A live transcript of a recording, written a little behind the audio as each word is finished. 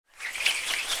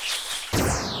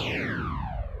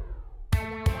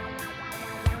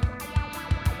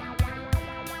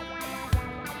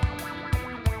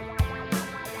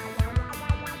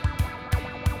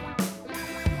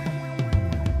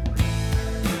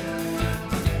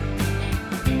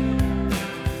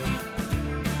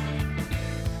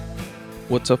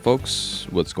What's up, folks?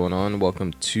 What's going on?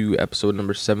 Welcome to episode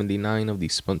number 79 of the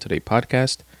Spun Today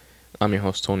podcast. I'm your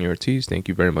host, Tony Ortiz. Thank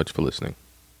you very much for listening.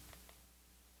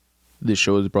 This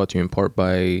show is brought to you in part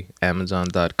by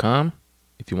Amazon.com.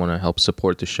 If you want to help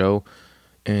support the show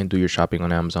and do your shopping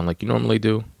on Amazon like you normally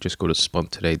do, just go to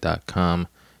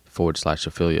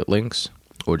spuntoday.com/affiliate links,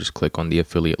 or just click on the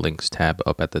affiliate links tab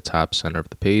up at the top center of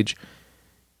the page,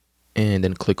 and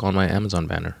then click on my Amazon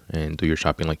banner and do your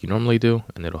shopping like you normally do,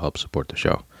 and it'll help support the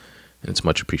show. And it's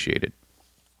much appreciated.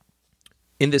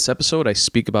 In this episode, I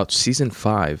speak about Season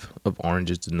 5 of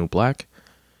Orange is the New Black,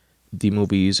 the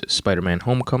movies Spider-Man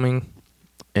Homecoming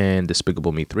and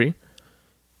Despicable Me 3,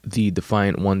 the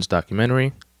Defiant Ones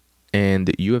documentary, and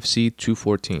UFC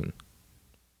 214.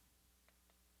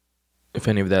 If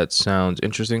any of that sounds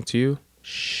interesting to you,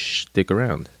 stick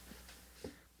around.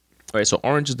 All right, so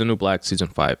Orange is the New Black Season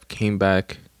 5 came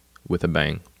back with a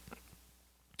bang.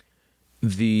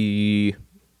 The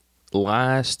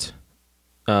last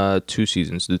two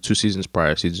seasons, the 2 seasons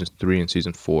prior, Seasons 3 and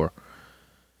Season 4,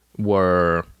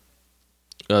 were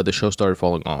the show started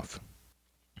falling off.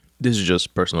 This is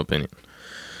just personal opinion.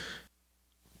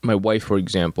 My wife, for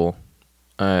example,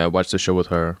 I watched the show with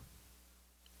her,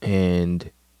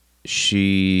 and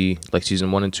she, like,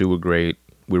 Season 1 and 2 were great.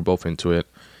 We were both into it.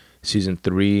 Season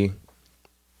 3,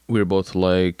 we were both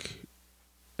like,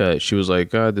 she was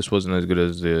like, this wasn't as good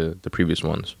as the previous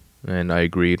ones, and I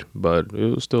agreed, but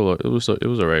it was all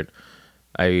right.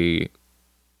 In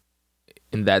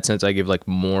that sense, I give like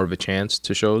more of a chance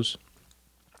to shows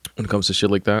when it comes to shit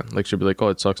like that. Like, she'll be like, oh,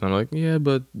 it sucks, and I'm like, yeah,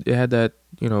 but it had that,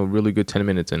 really good 10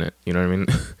 minutes in it. You know what I mean?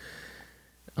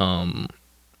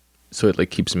 So it like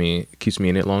keeps me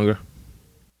in it longer.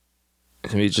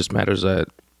 To me, it just matters that,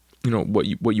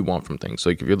 what you want from things.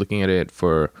 Like, if you're looking at it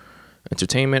for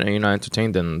entertainment and you're not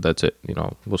entertained, then that's it.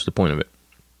 What's the point of it?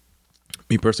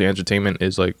 Me personally, entertainment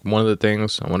is like one of the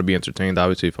things. I want to be entertained,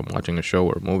 obviously, if I'm watching a show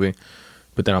or a movie,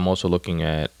 but then I'm also looking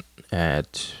at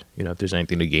if there's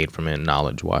anything to gain from it,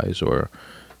 knowledge wise, or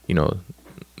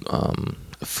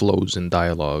flows in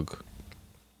dialogue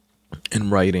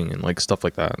and writing and like stuff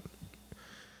like that.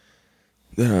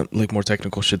 Like more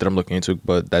technical shit that I'm looking into,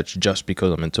 but that's just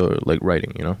because I'm into like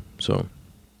writing, so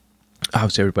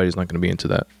obviously everybody's not going to be into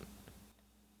that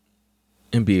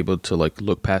and be able to like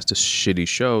look past a shitty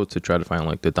show to try to find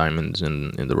like the diamonds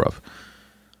in the rough.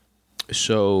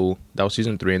 So that was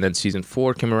Season 3, and then Season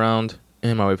 4 came around,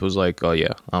 and my wife was like, oh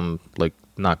yeah, I'm like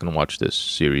not going to watch this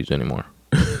series anymore.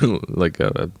 Like,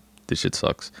 this shit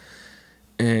sucks.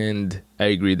 And I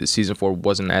agree that Season 4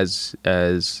 wasn't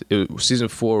Season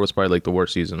 4 was probably like the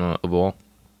worst season of all.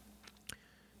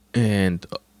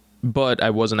 But I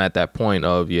wasn't at that point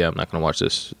of, I'm not gonna watch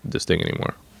this thing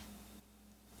anymore.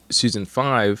 Season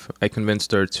 5, I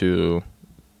convinced her to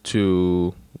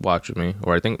watch with me,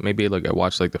 or I think maybe like I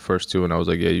watched like the first 2, and I was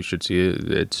like, yeah, you should see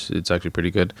it. It's actually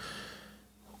pretty good.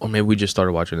 Or maybe we just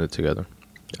started watching it together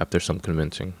after some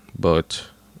convincing, but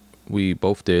we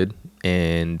both did,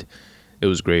 and it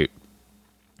was great.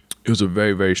 It was a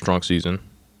very, very strong season.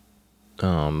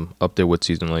 Up there with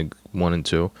season like 1 and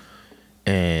 2.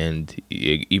 And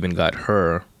it even got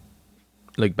her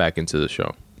like back into the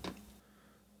show.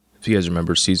 If you guys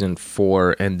remember, Season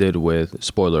 4 ended with,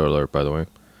 spoiler alert by the way,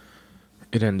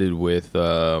 it ended with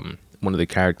one of the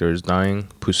characters dying,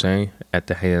 Poussin, at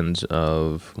the hands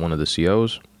of one of the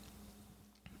COs.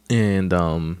 And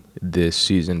this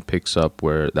season picks up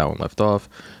where that one left off.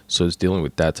 So it's dealing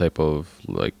with that type of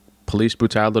like police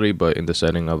brutality, but in the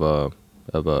setting of a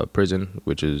prison,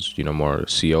 which is more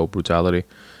CO brutality.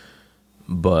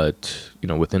 But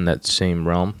within that same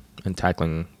realm, and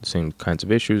tackling the same kinds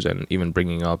of issues, and even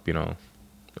bringing up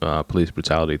police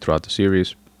brutality throughout the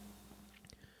series.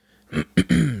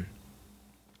 The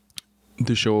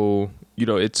show,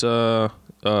 it's had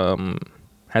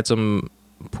some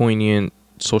poignant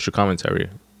social commentary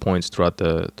points throughout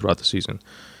the season,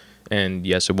 and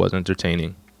yes, it was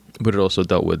entertaining, but it also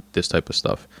dealt with this type of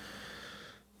stuff,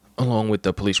 along with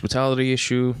the police brutality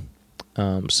issue,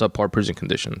 subpar prison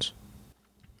conditions,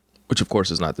 which of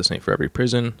course is not the same for every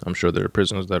prison. I'm sure there are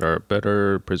prisons that are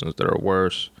better, prisons that are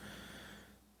worse,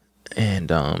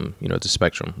 and it's a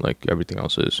spectrum like everything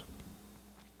else is.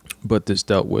 But this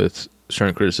dealt with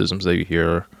certain criticisms that you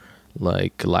hear,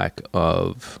 like lack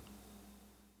of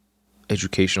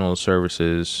educational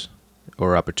services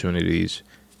or opportunities,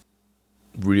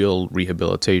 real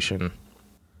rehabilitation,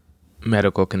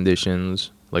 medical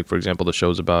conditions. Like, for example, the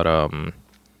show's about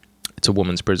it's a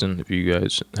woman's prison, if you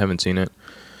guys haven't seen it.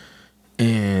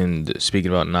 And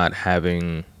speaking about not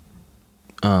having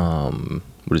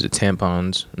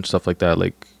tampons and stuff like that,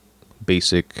 like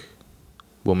basic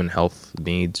woman health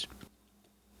needs.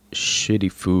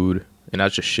 shitty food, and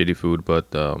not just shitty food,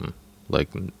 but like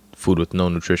food with no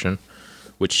nutrition,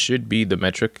 which should be the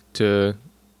metric to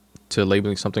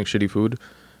labeling something shitty food,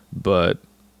 but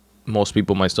most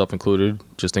people, myself included,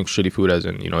 just think shitty food as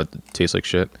in, it tastes like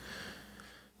shit.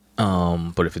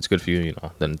 But if it's good for you,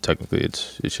 then technically it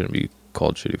shouldn't be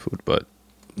called shitty food. But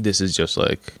this is just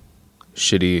like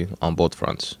shitty on both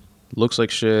fronts. Looks like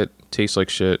shit, tastes like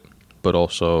shit, but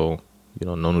also,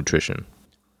 no nutrition.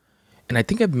 And I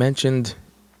think I'm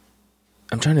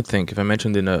trying to think if I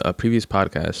mentioned in a previous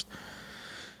podcast,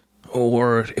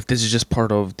 or if this is just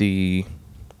part of the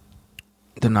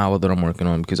novel that I'm working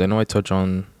on, because I know I touch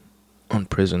on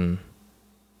prison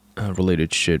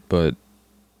related shit, but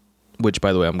which,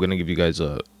 by the way, I'm gonna give you guys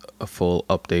a full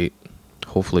update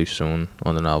hopefully soon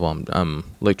on the novel. I'm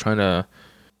like trying to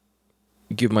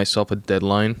give myself a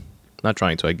deadline. Not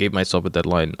trying to. I gave myself a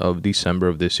deadline of December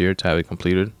of this year to have it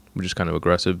completed, which is kind of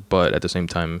aggressive, but at the same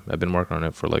time, I've been working on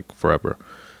it for like forever.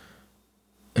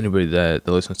 Anybody that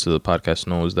listens to the podcast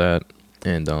knows that,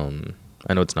 and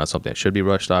I know it's not something that should be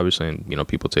rushed, obviously, and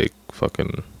people take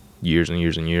fucking years and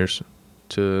years and years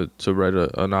to write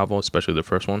a novel, especially the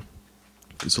first one.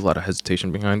 There's a lot of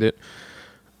hesitation behind it,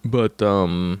 but I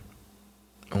want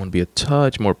to be a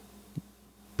touch more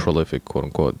prolific, quote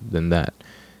unquote, than that.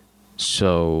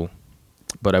 So,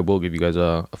 but I will give you guys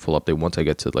a full update once I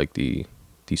get to like the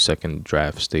second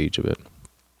draft stage of it,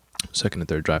 second and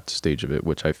third draft stage of it,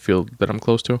 which I feel that I'm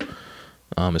close to,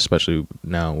 especially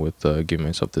now with giving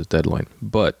myself this deadline.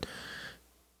 But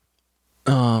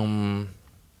I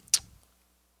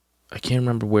can't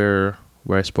remember where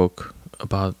I spoke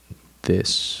about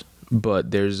this, but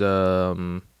there's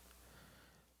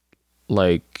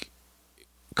like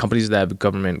companies that have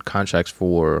government contracts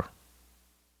for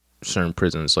certain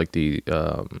prisons, like the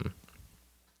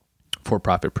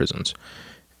for-profit prisons,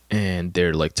 and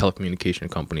they're like telecommunication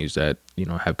companies that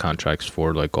have contracts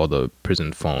for like all the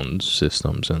prison phone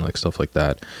systems and like stuff like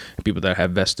that, and people that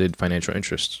have vested financial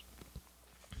interests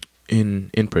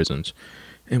in prisons.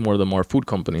 And one of them are food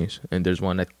companies, and there's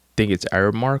one, I think it's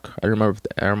Aramark. I don't remember if the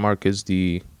Aramark is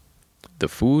the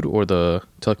food or the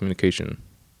telecommunication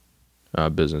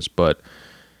business, but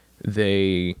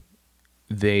they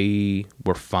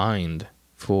were fined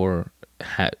for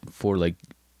like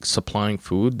supplying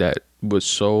food that was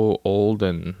so old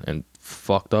and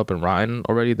fucked up and rotten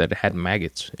already that it had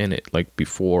maggots in it, like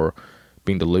before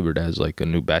being delivered as like a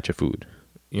new batch of food.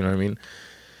 You know what I mean?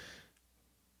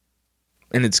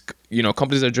 And it's,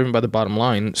 companies that are driven by the bottom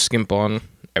line skimp on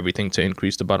everything to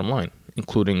increase the bottom line,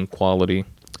 including quality,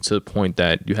 to the point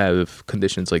that you have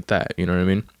conditions like that. You know what I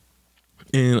mean?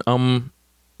 And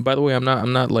by the way, I'm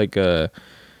not like a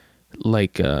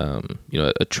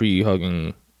tree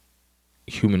hugging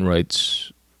human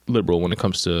rights liberal when it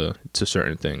comes to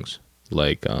certain things.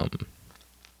 Like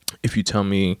if you tell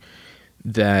me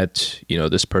that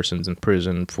this person's in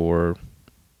prison for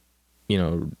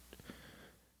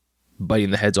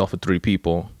biting the heads off of 3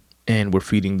 people, and we're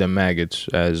feeding them maggots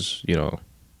as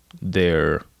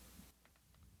their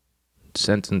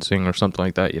sentencing or something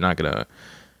like that, you're not gonna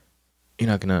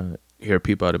hear a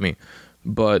peep out of me.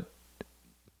 But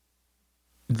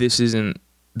this isn't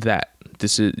that.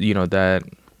 This is that.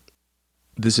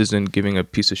 This isn't giving a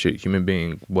piece of shit human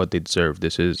being what they deserve.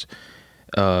 This is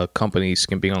a company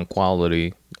skimping on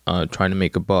quality, trying to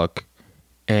make a buck,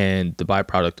 and the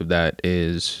byproduct of that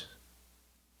is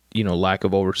lack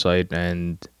of oversight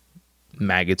and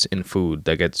maggots in food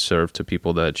that gets served to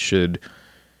people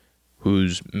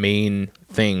whose main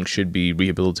thing should be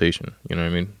rehabilitation. You know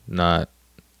what I mean? Not,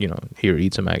 here,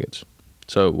 eat some maggots.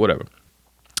 So whatever.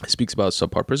 It speaks about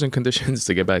subpar prison conditions,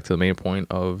 to get back to the main point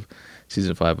of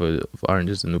season 5 of Orange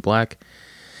is the New Black.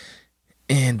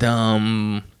 And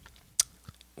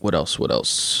what else?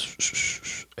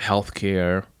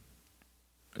 Healthcare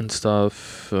and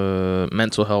stuff.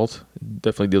 Mental health.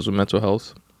 Definitely deals with mental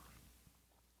health.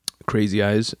 Crazy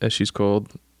Eyes, as she's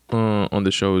called on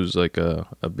the show, is like a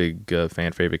big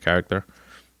fan favorite character,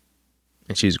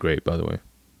 and she's great, by the way.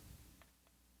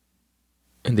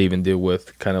 And they even deal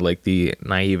with kind of like the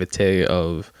naivete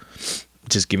of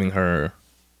just giving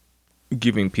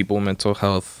people mental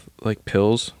health like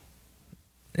pills,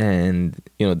 and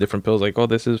different pills, like, oh,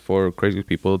 this is for crazy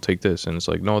people, take this, and it's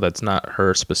like, no, that's not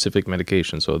her specific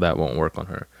medication, so that won't work on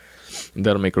her.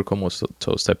 That'll make her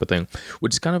comatose type of thing,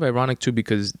 which is kind of ironic too,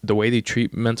 because the way they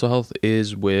treat mental health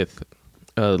is with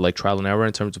like trial and error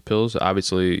in terms of pills.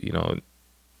 Obviously,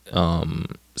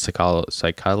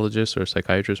 psychologists or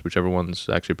psychiatrists, whichever one's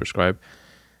actually prescribed,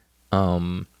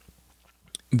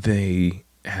 they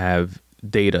have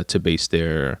data to base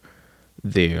their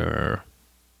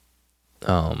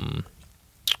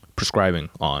prescribing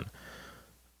on.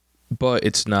 But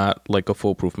it's not like a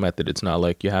foolproof method. It's not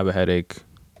like you have a headache,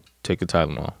 take a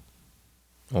Tylenol,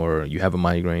 or you have a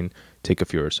migraine, take a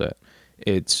Furostat.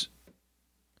 It's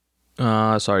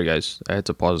sorry guys, I had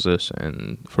to pause this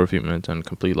and for a few minutes and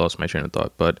completely lost my train of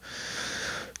thought. But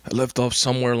I left off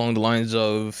somewhere along the lines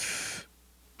of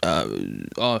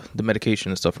the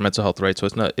medication and stuff for mental health, right? So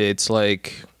it's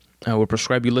like we'll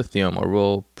prescribe you lithium or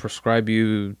we'll prescribe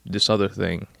you this other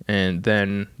thing, and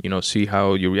then see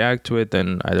how you react to it,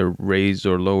 then either raise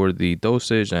or lower the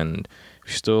dosage, and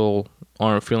if you still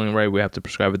aren't feeling right, we have to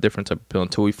prescribe a different type of pill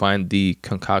until we find the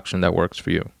concoction that works for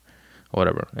you or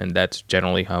whatever. And that's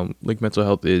generally how like mental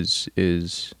health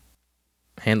is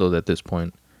handled at this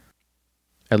point,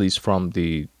 at least from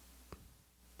the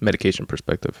medication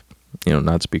perspective,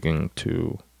 not speaking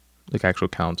to like actual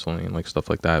counseling and like stuff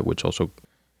like that, which also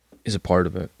is a part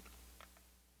of it.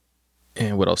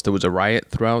 And what else? There was a riot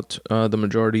throughout the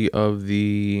majority of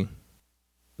the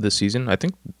season. I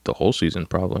think the whole season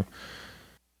probably.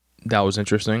 That was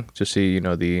interesting to see,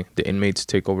 the inmates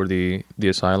take over the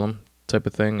asylum type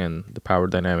of thing, and the power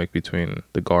dynamic between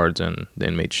the guards and the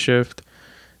inmates shift.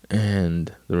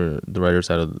 And the writers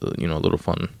had a little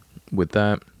fun with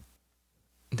that.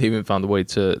 They even found a way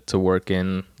to work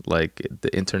in like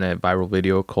the internet viral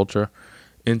video culture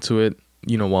into it.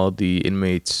 While the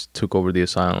inmates took over the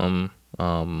asylum,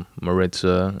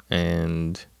 Maritza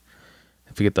and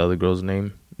I forget the other girl's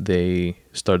name, they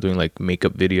start doing like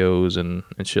makeup videos and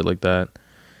shit like that,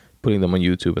 putting them on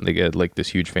YouTube, and they get like this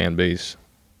huge fan base.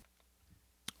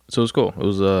 So it was cool. It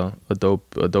was a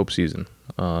dope season.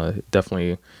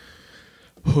 Definitely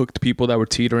hooked people that were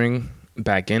teetering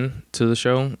back in to the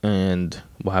show, and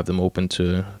we'll have them open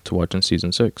to watching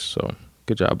season 6. So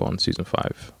good job on season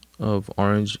 5 of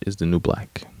Orange is the New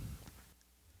Black.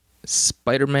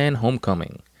 Spider-Man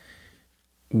Homecoming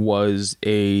was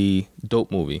a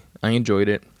dope movie. I enjoyed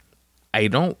it. I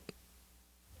don't,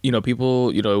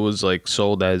 people, it was like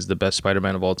sold as the best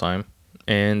Spider-Man of all time,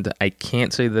 and I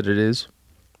can't say that it is.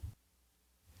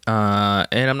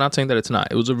 And I'm not saying that it's not.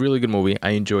 It was a really good movie. I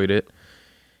enjoyed it,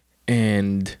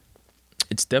 and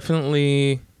it's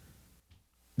definitely,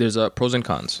 there's pros and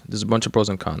cons. There's a bunch of pros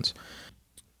and cons.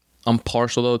 I'm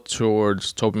partial though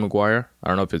towards Tobey Maguire. I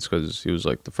don't know if it's because he was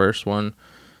like the first one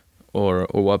or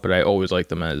what, but I always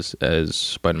liked him as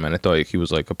Spider-Man. I thought he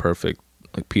was like a perfect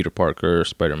like Peter Parker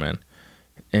Spider-Man,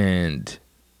 and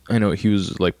I know he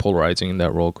was like polarizing in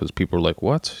that role because people were like,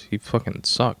 "What? He fucking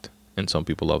sucked," and some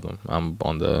people loved him. I'm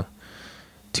on the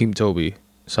Team Tobey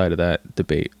side of that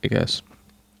debate, I guess.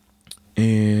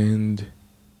 And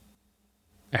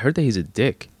I heard that he's a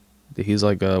dick. That he's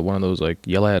like one of those like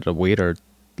yell at a waiter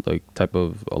like type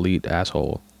of elite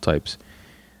asshole types,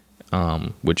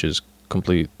 which is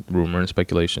complete rumor and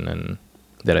speculation, and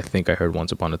that I think I heard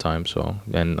once upon a time. So,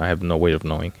 and I have no way of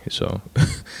knowing, so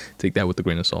take that with a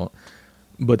grain of salt.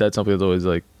 But that's something that's always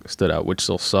like stood out, which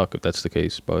still suck if that's the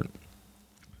case. But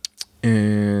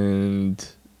and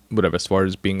whatever, as far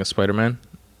as being a Spider-Man,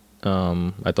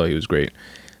 I thought he was great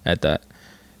at that.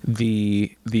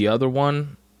 The other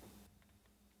one,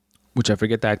 which I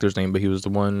forget the actor's name, but he was the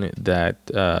one that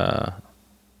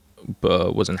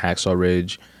was in Hacksaw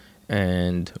Ridge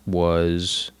and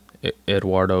was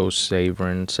Eduardo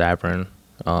Saverin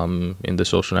in the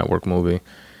Social Network movie.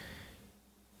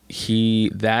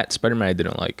 That Spider-Man I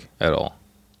didn't like at all.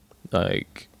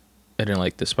 Like, I didn't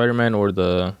like the Spider-Man or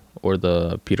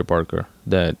the Peter Parker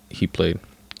that he played.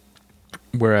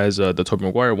 Whereas the Tobey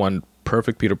Maguire one,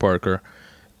 perfect Peter Parker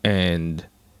and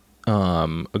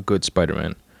a good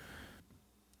Spider-Man.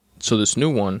 So this new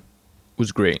one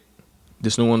was great.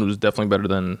 This new one was definitely better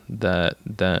than that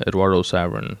Eduardo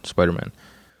Saverin Spider-Man.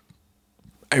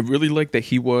 I really like that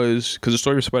he was, because the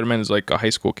story of Spider-Man is like a high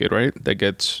school kid, right? That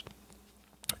gets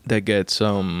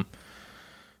bitten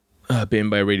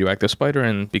by a radioactive spider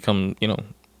and gets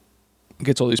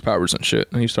all these powers and shit,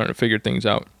 and he's starting to figure things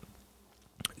out.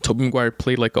 Tobey Maguire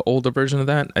played like an older version of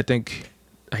that. I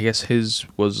guess his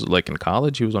was like in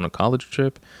college. He was on a college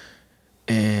trip,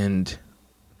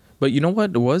 but you know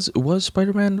what? Was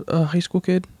Spider-Man a high school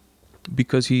kid?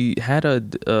 Because he had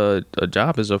a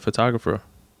job as a photographer,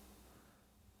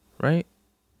 right?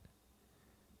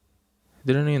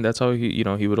 Didn't he? And that's how he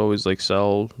would always like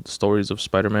sell stories of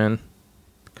Spider-Man,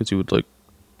 because he would like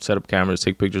set up cameras,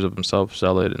 take pictures of himself,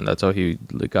 sell it, and that's how he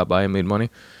like got by and made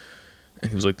money. And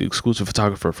he was like the exclusive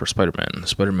photographer for Spider-Man.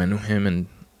 Spider-Man knew him and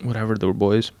whatever, they were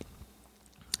boys.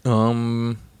 I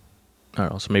don't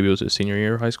know. So maybe it was his senior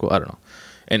year of high school. I don't know.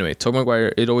 Anyway, Tobey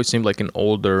Maguire, it always seemed like an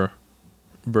older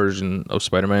version of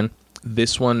Spider-Man.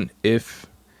 This one, if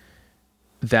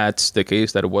that's the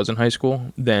case, that it was in high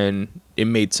school, then it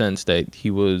made sense that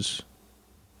he was.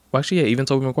 Well, actually, yeah, even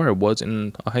Tobey Maguire was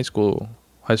in a high school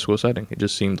setting. It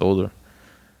just seemed older.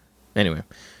 Anyway,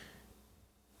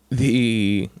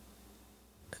 the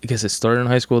I guess it started in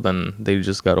high school, then they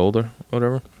just got older,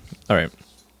 whatever. All right.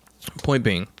 Point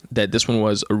being that this one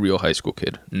was a real high school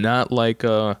kid, not like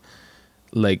a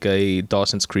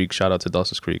Dawson's Creek. Shout out to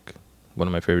Dawson's Creek, one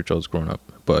of my favorite shows growing up.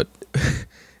 But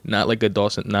not like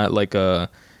a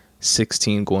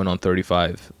 16 going on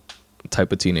 35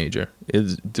 type of teenager.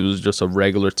 It was just a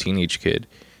regular teenage kid,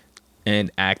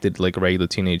 and acted like a regular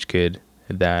teenage kid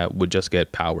that would just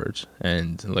get powers,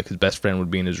 and like his best friend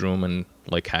would be in his room and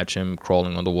like catch him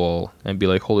crawling on the wall and be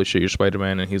like, "Holy shit, you're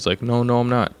Spider-Man!" And he's like, "No, I'm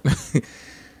not."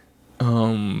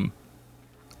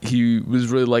 He was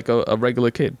really like a regular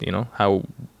kid, how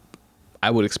I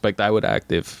would expect I would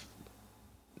act if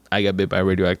I got bit by a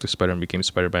radioactive spider and became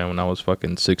Spider-Man when I was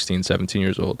fucking 16, 17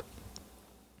 years old.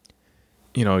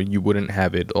 You wouldn't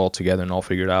have it all together and all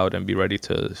figured out and be ready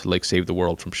to like save the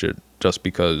world from shit just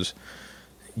because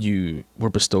you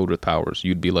were bestowed with powers.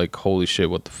 You'd be like, holy shit,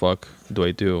 what the fuck do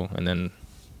I do? And then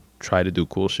try to do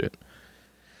cool shit.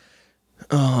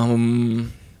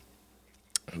 What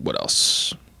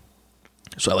else?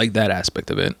 So I like that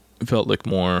aspect of it. It felt like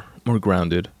more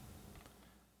grounded.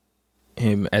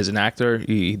 Him as an actor,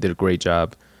 he did a great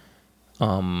job.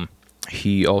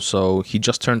 He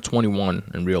just turned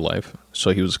 21 in real life,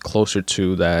 so he was closer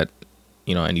to that,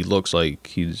 and he looks like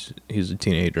he's a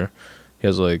teenager. He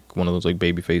has like one of those like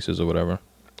baby faces or whatever.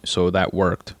 So that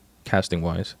worked casting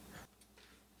wise.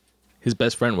 His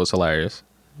best friend was hilarious.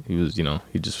 He was,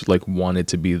 he just like wanted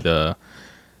to be the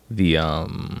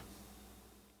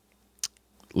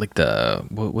like the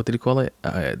what did he call it?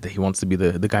 He wants to be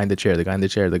the guy in the chair, the guy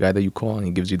that you call and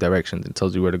he gives you directions and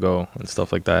tells you where to go and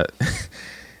stuff like that.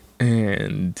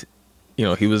 And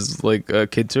he was like a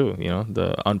kid too,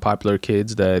 the unpopular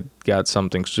kids that got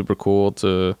something super cool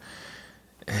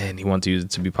and he wanted to use it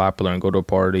to be popular and go to a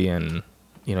party and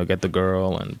get the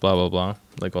girl and blah blah blah,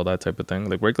 like all that type of thing,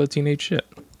 like regular teenage shit.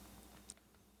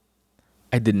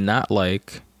 I did not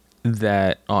like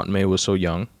that Aunt May was so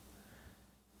young.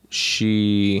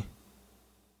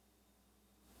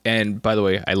 And by the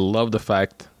way, I love the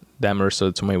fact that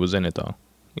Marissa Tomei was in it though.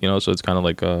 So it's kind of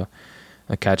like a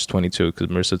catch-22 because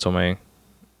Marissa Tomei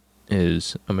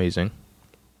is amazing.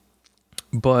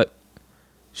 But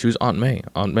she was Aunt May.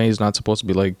 Aunt May is not supposed to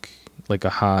be like a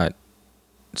hot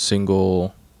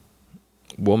single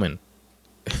woman.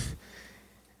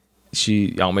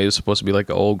 Aunt May is supposed to be like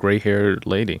an old gray-haired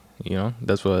lady.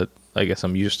 That's what I guess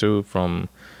I'm used to from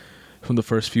the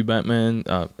first few Spider-Mans,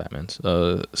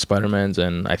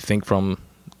 and I think from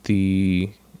the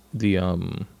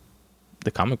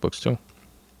comic books too.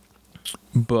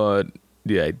 But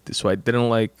yeah, so I didn't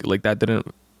like that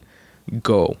didn't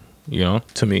go,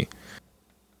 to me.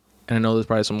 And I know there's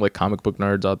probably some like comic book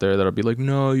nerds out there that'll be like,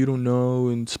 no, you don't know.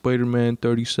 In Spider-Man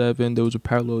 37, there was a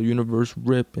parallel universe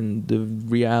rip in the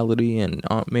reality, and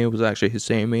Aunt May was actually his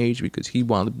same age because he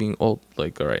wound up being old.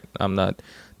 Like, all right, I'm not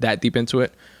that deep into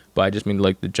it, but I just mean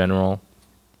like the general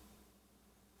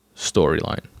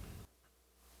storyline.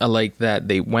 I like that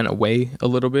they went away a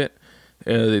little bit.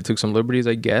 They took some liberties,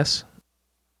 I guess,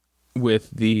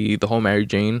 with the whole Mary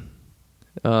Jane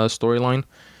storyline,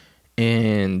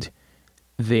 and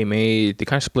they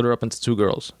kind of split her up into two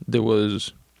girls. There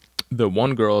was the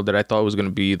one girl that I thought was going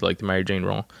to be like the Mary Jane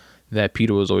role that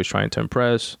Peter was always trying to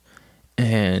impress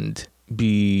and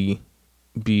be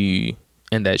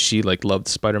and that she like loved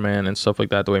Spider-Man and stuff like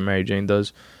that the way Mary Jane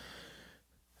does.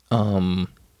 And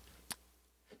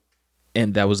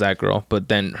that was that girl, but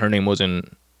then her name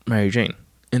wasn't Mary Jane.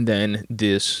 And then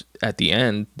at the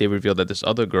end they revealed that this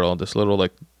other girl, this little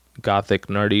like gothic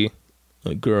nerdy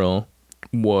girl,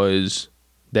 was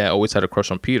that always had a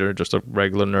crush on Peter, just a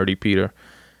regular nerdy Peter,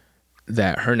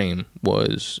 that her name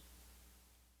was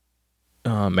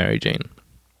Mary Jane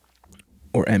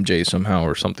or MJ somehow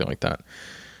or something like that.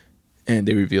 And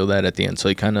they revealed that at the end, so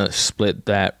they kind of split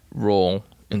that role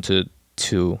into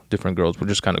two different girls,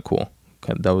 which is kind of cool.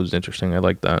 That was interesting. I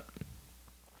like that.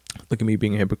 Look at me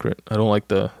being a hypocrite. I don't like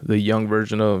the young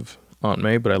version of Aunt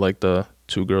May, but I like the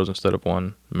two girls instead of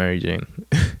one Mary Jane.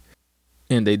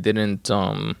 And they didn't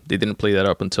play that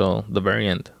up until the very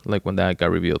end, like when that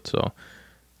got revealed. So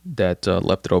that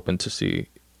left it open to see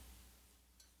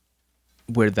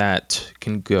where that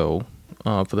can go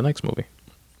for the next movie.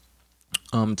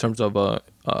 In terms of like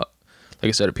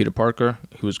I said, Peter Parker,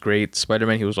 he was great.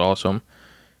 Spider-Man, he was awesome.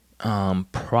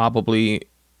 Probably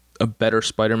a better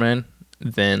Spider-Man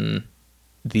than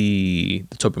the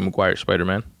Tobey Maguire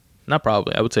Spider-Man. Not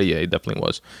probably. I would say yeah, he definitely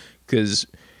was, because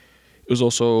it was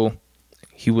also,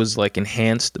 he was like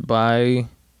enhanced by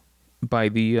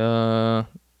the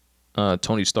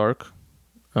Tony Stark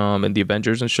and the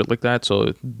Avengers and shit like that.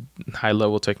 So high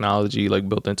level technology like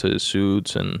built into his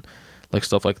suits and like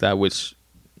stuff like that, which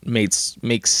makes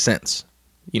sense.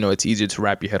 It's easier to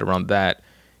wrap your head around that,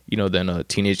 than a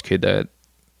teenage kid that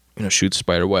shoots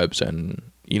spider webs and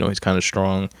he's kind of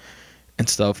strong and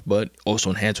stuff, but also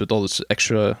enhanced with all this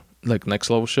extra like next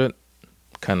level shit.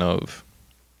 Kind of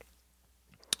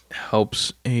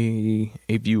helps a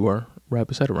viewer wrap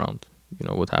his head around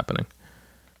what's happening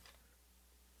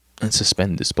and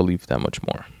suspend disbelief that much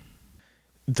more.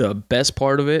 The best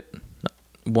part of it,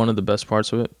 one of the best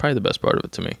parts of it, probably the best part of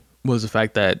it to me, was the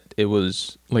fact that it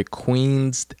was like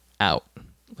Queensed out,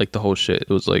 like the whole shit. It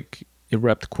was like it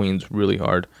repped Queens really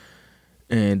hard,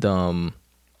 and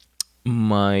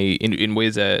in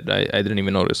ways that I didn't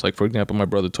even notice. Like for example, my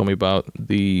brother told me about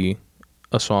a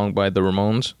song by the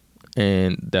Ramones,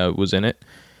 and that was in it,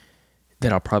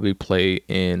 that I'll probably play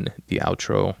in the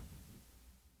outro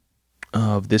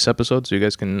of this episode, so you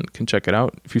guys can check it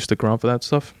out if you stick around for that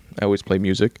stuff. I always play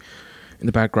music in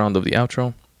the background of the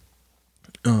outro,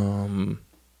 so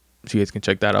you guys can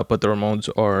check that out. But the Ramones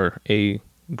are a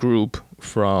group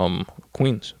from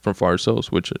Queens, from Forest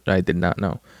Hills, which I did not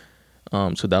know.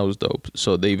 So that was dope.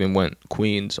 So they even went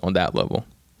Queens on that level,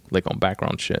 like on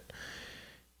background shit.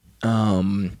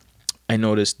 I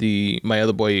noticed my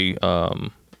other boy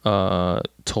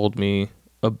told me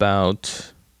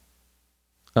about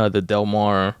the Del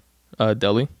Mar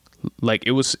deli. Like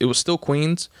it was still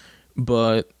Queens,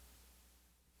 but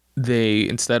they,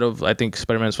 instead of, I think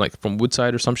Spider-Man's like from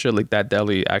Woodside or some shit, like that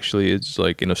deli actually is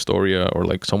like in Astoria or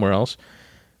like somewhere else.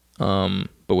 But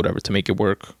whatever, to make it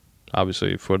work,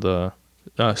 obviously for the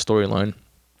storyline,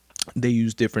 they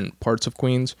use different parts of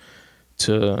Queens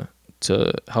to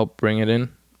help bring it in.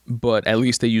 But at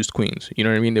least they used Queens. You know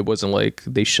what I mean? It wasn't like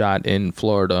they shot in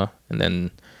Florida and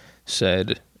then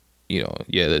said, yeah,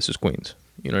 this is Queens.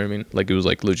 You know what I mean? Like it was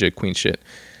like legit Queens shit.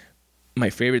 My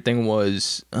favorite thing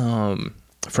was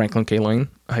Franklin K. Lane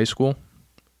High School,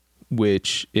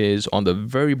 which is on the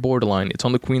very borderline. It's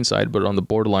on the Queens side, but on the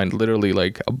borderline, literally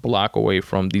like a block away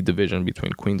from the division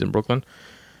between Queens and Brooklyn.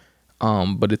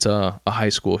 But it's a high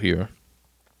school here.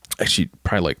 Actually,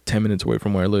 probably like 10 minutes away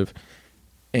from where I live.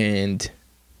 And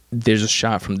there's a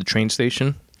shot from the train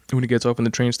station. When he gets off in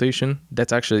the train station,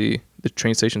 that's actually the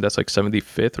train station that's like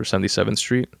 75th or 77th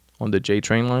Street on the J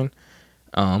train line.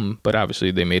 But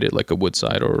obviously they made it like a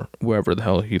Woodside or wherever the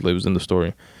hell he lives in the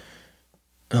story.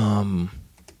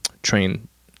 Train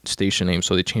station name.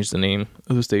 So they changed the name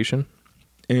of the station.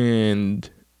 And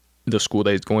the school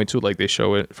that he's going to, like they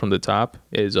show it from the top,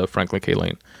 is Franklin K.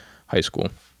 Lane High School,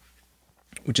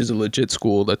 which is a legit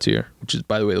school that's here, which is,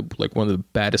 by the way, like one of the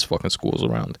baddest fucking schools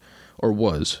around, or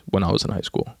was when I was in high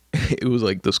school. It was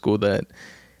like the school that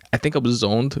I think I was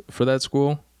zoned for that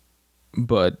school,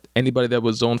 but anybody that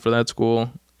was zoned for that school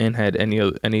and had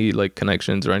any like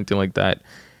connections or anything like that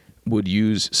would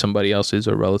use somebody else's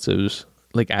or relatives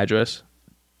like address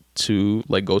to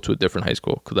like go to a different high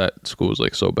school, because that school was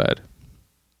like so bad.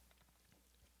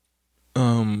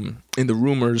 In the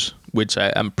rumors, which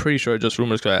I'm pretty sure are just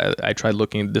rumors, because I tried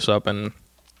looking this up and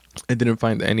I didn't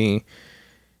find anything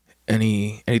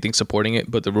supporting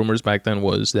it. But the rumors back then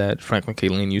was that Franklin K.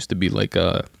 Lane used to be like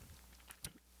an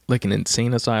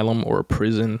insane asylum or a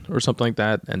prison or something like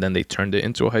that, and then they turned it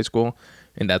into a high school,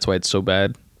 and that's why it's so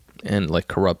bad and like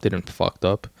corrupted and fucked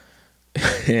up.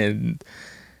 And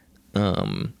I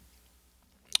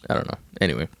don't know.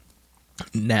 Anyway,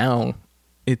 now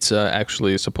it's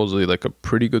actually supposedly like a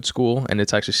pretty good school, and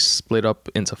it's actually split up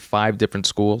into 5 different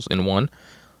schools in one.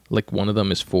 Like one of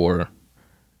them is for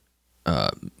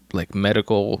like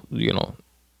medical,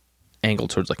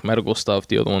 angled towards like medical stuff.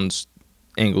 The other one's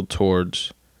angled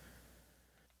towards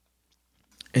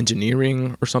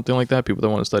engineering or something like that. People that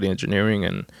want to study engineering,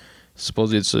 and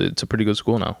supposedly it's a pretty good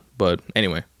school now. But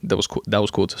anyway, that was cool. That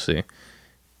was cool to see.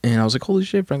 And I was like, holy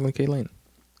shit, Franklin K. Lane.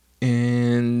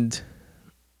 And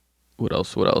what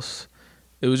else?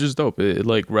 It was just dope. It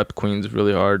like repped Queens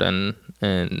really hard, and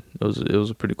it was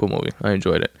a pretty cool movie. I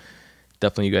enjoyed it.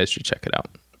 Definitely, you guys should check it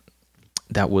out.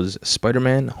 That was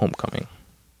Spider-Man: Homecoming.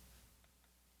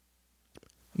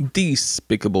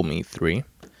 Despicable Me 3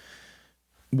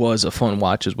 was a fun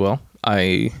watch as well.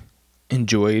 I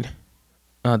enjoyed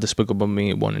Despicable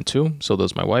Me 1 and 2. So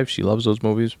does my wife. She loves those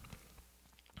movies.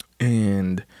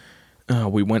 And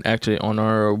we went actually on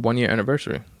our 1-year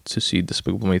anniversary to see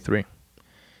Despicable Me 3.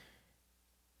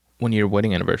 1-year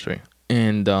wedding anniversary.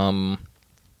 And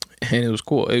it was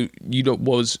cool. What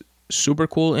was super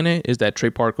cool in it is that Trey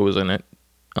Parker was in it.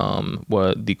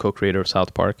 what the co-creator of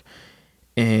South Park,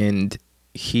 and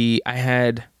I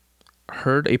had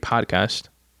heard a podcast.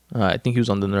 I think he was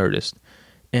on the Nerdist,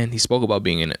 and he spoke about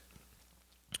being in it,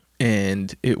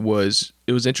 and it was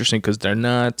interesting because they're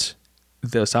not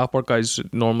the South Park guys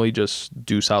normally just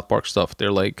do South Park stuff.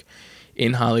 They're like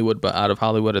in Hollywood but out of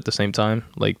Hollywood at the same time.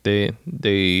 Like they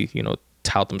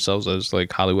tout themselves as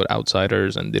like Hollywood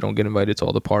outsiders, and they don't get invited to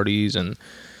all the parties. And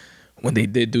when they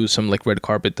did do some like red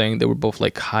carpet thing, they were both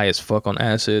like high as fuck on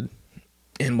acid,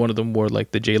 and one of them wore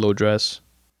like the J-Lo dress.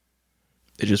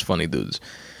 They're just funny dudes.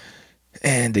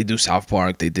 And they do South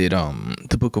Park. They did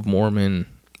the Book of Mormon,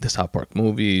 the South Park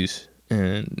movies,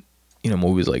 and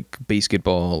movies like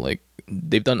Basketball. Like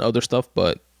they've done other stuff,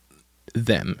 but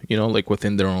them, like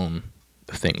within their own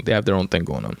thing, they have their own thing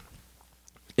going on.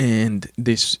 And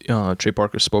this Trey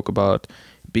Parker spoke about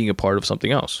being a part of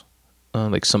something else,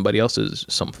 like somebody else's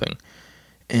something.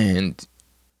 And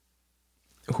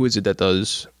who is it that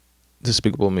does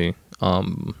Despicable Me?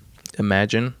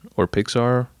 Imagine or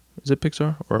Pixar? Is it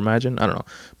Pixar or Imagine? I don't know.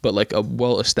 But like a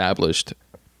well-established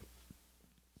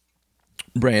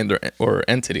brand or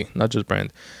entity, not just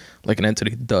brand, like an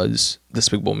entity does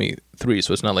Despicable Me 3.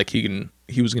 So it's not like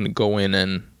he was going to go in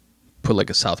and put like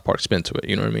a South Park spin to it.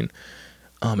 You know what I mean?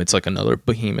 It's like another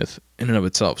behemoth in and of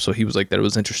itself. So he was like that it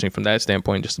was interesting from that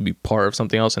standpoint, just to be part of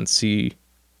something else and see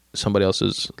somebody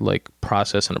else's like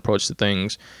process and approach to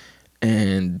things,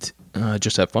 and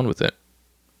just have fun with it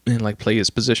and like play his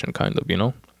position kind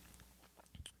of,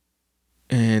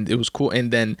 and it was cool.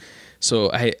 And then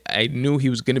so I knew he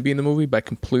was going to be in the movie, but I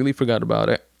completely forgot about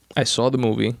it. I saw the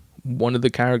movie. One of the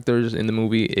characters in the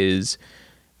movie is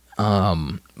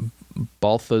Balthazar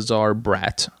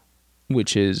Bratt,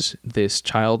 which is this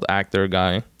child actor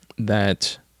guy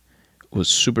that was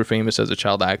super famous as a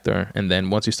child actor, and then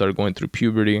once he started going through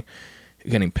puberty,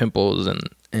 getting pimples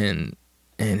and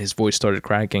his voice started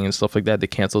cracking and stuff like that, they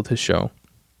canceled his show.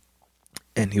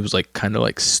 And he was like kind of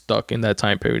like stuck in that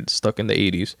time period, stuck in the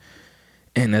 80s,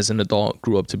 and as an adult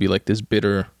grew up to be like this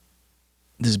bitter,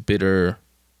 mad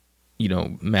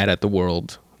at the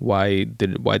world, why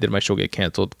did my show get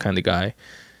canceled kind of guy.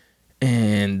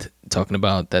 And talking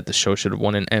about that the show should have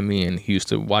won an Emmy, and he used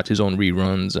to watch his own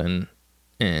reruns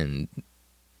and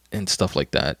stuff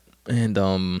like that.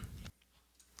 And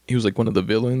he was like one of the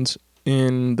villains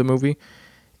in the movie,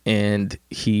 and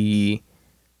he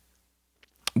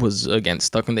was again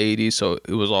stuck in the 80s, so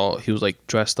he was like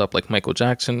dressed up like Michael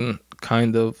Jackson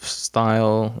kind of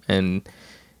style, and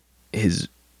he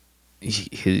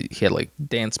had like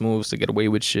dance moves to get away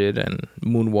with shit and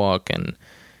moonwalk, and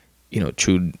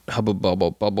chewed Hubba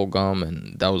bubble gum,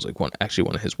 and that was like one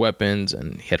of his weapons.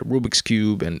 And he had a Rubik's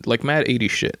Cube and like mad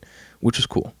 80s shit, which is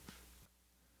cool.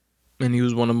 And he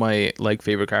was one of my like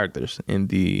favorite characters in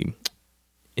the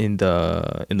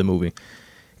movie.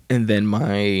 And then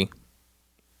my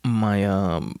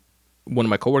one of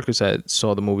my coworkers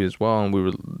saw the movie as well, and we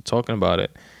were talking about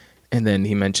it. And then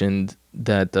he mentioned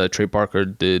that Trey Parker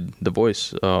did the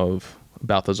voice of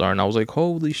Balthazar, and I was like,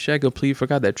 holy shit, I completely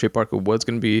forgot that Trey Parker was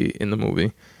going to be in the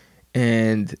movie.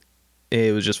 And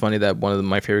it was just funny that one of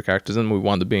my favorite characters in the movie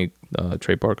wanted to be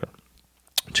Trey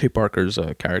Parker's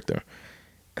character.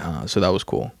 So that was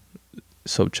cool.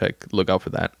 So look out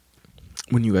for that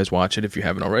when you guys watch it, if you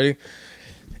haven't already.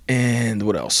 And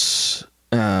what else?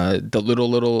 The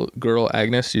little girl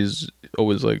Agnes, she's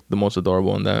always like the most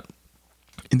adorable in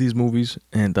these movies.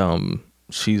 And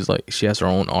she has her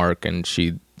own arc, and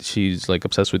she's like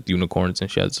obsessed with unicorns, and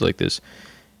she has like this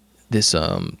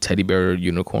teddy bear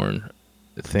unicorn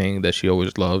thing that she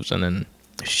always loves. And then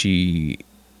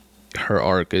her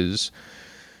arc is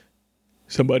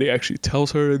somebody actually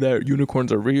tells her that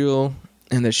unicorns are real,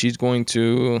 and that she's going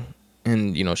to,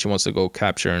 and she wants to go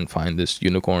capture and find this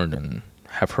unicorn and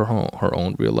have her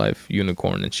own real life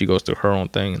unicorn, and she goes through her own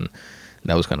thing. And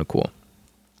that was kind of cool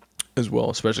as well,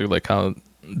 especially like how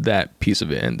that piece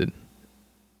of it ended.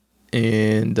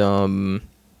 And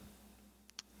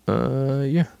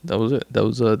yeah, that was it. That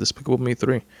was Despicable Me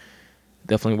 3.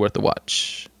 Definitely worth the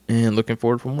watch, and looking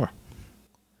forward for more.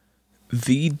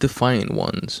 The Defiant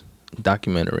Ones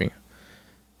documentary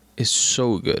is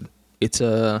so good. It's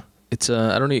a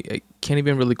I can't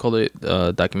even really call it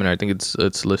a documentary. I think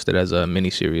it's listed as a mini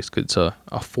series, because it's a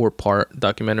 4-part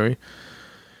documentary,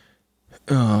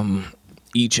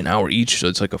 each an hour each, so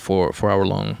it's like a 4 hour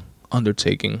long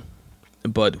undertaking,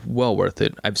 but well worth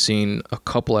it. I've seen a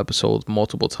couple episodes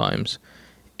multiple times,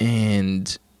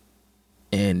 and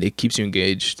it keeps you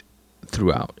engaged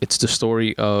throughout. It's the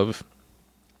story of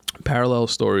parallel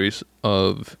stories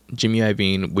of Jimmy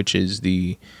Iovine, which is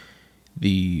the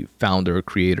founder,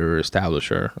 creator,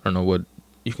 establisher. I don't know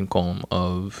you can call them,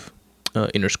 of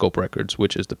Interscope Records,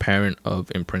 which is the parent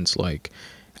of imprints like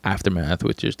Aftermath,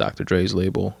 which is Dr. Dre's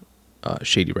label,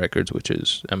 Shady Records, which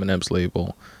is Eminem's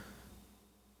label,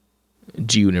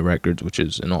 G Unit Records, which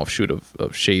is an offshoot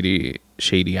of Shady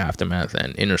Aftermath,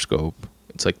 and Interscope.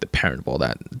 It's like the parent of all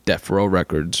that. Death Row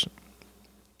Records,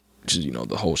 which is,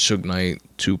 the whole Suge Knight,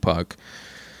 Tupac.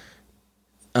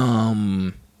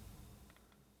 And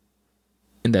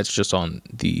that's just on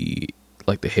the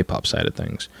hip hop side of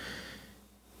things.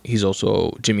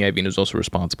 Jimmy Iovine is also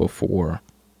responsible for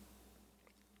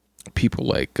people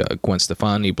like Gwen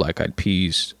Stefani, Black Eyed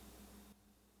Peas,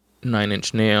 Nine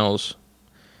Inch Nails,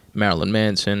 Marilyn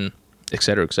Manson,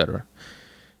 etc., etc.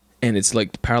 And it's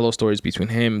like parallel stories between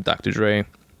him, Dr. Dre,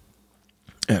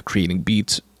 creating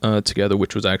beats together,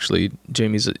 which was actually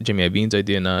Jimmy Iovine's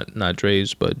idea, not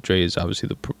Dre's, but Dre is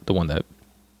obviously the one that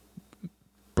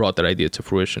brought that idea to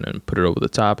fruition and put it over the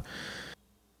top,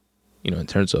 in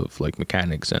terms of like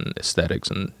mechanics and aesthetics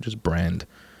and just brand.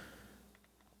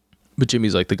 But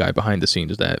Jimmy's like the guy behind the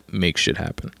scenes that makes shit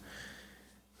happen.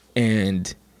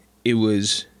 And it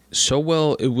was so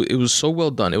well, it was so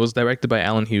well done. It was directed by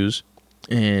Alan Hughes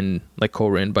and like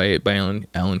co-written by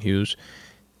Alan Hughes.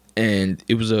 And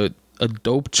it was a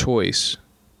dope choice,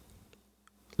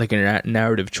 like a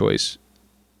narrative choice.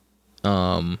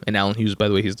 And Alan Hughes, by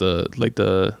the way, he's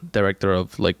the director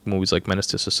of like movies like Menace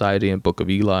to Society and Book of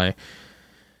Eli.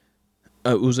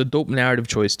 It was a dope narrative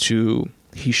choice too.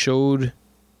 He showed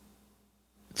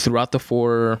throughout the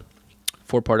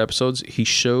four-part episodes, he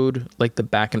showed like the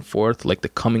back and forth, like the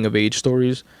coming of age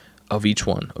stories of each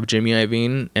one, of Jimmy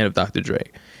Iovine and of Dr. Dre.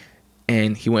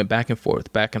 And he went back and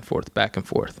forth, back and forth, back and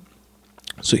forth.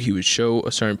 So he would show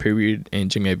a certain period in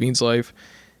Jimmy Iovine's life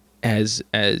as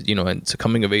and it's a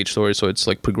coming of age story, so it's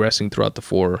like progressing throughout the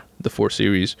four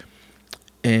series.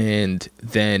 And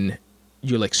then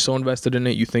you're like so invested in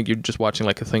it, you think you're just watching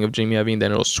like a thing of Jimmy Iovine,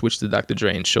 then it'll switch to Dr.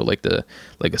 Dre and show like a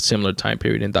similar time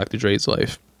period in Dr. Dre's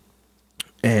life,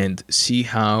 and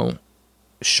show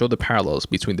the parallels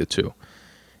between the two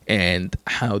and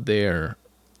how their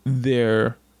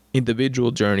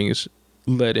individual journeys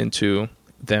led into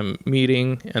them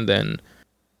meeting and then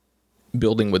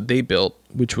building what they built,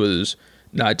 which was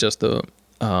not just a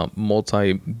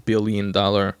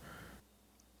multi-billion-dollar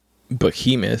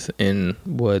behemoth in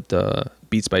what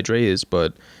Beats by Dre is,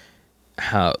 but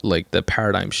how like the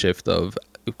paradigm shift of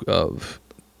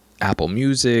Apple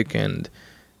Music and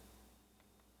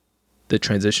the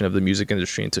transition of the music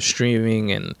industry into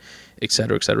streaming and et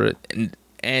cetera,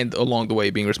 and along the way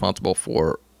being responsible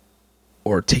for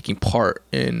or taking part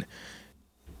in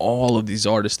all of these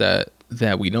artists that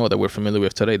we know, that we're familiar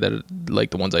with today, that are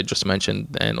like the ones I just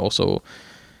mentioned, and also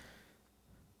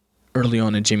early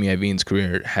on in Jimmy Iovine's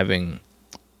career having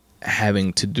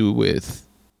to do with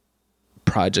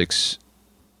projects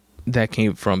that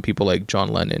came from people like John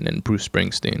Lennon and Bruce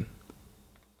Springsteen.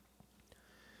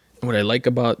 What I like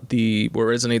about what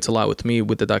resonates a lot with me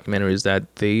with the documentary is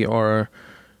that they are,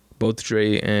 both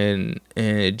Dre and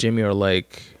Jimmy are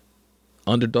like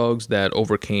underdogs that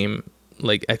overcame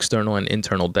like external and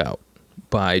internal doubt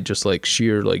by just like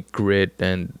sheer like grit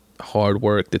and hard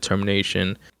work,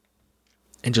 determination,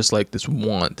 and just like this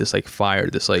want, this like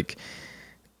fire, this like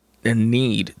a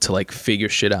need to like figure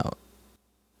shit out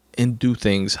and do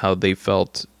things how they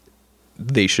felt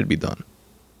they should be done.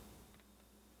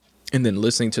 And then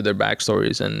listening to their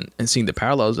backstories and seeing the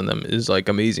parallels in them is like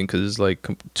amazing, because it's like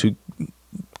two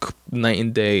night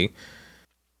and day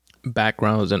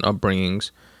backgrounds and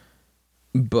upbringings,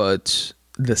 but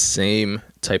the same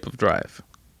type of drive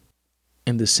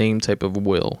and the same type of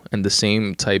will and the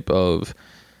same type of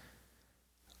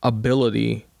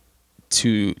ability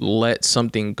to let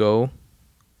something go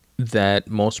that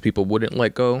most people wouldn't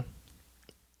let go,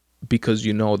 because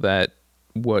you know that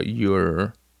what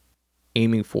you're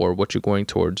aiming for, what you're going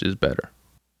towards, is better.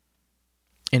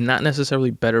 And not necessarily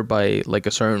better by like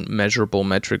a certain measurable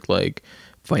metric like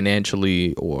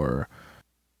financially or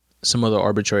some other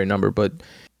arbitrary number, but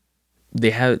they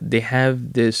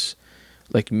have this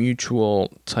like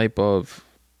mutual type of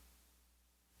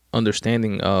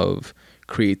understanding of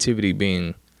creativity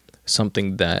being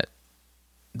something that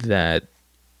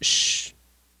should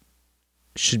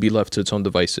be left to its own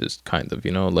devices, kind of,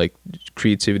 like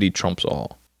creativity trumps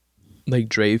all. Like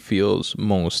Dre feels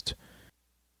most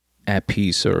at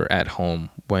peace or at home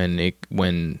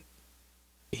when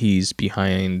he's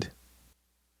behind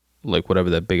like whatever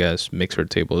that big ass mixer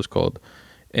table is called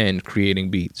and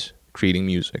creating beats, creating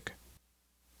music.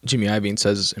 Jimmy Iovine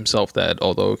says himself that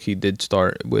although he did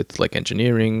start with like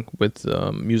engineering, with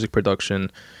music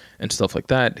production and stuff like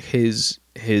that, his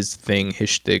thing, his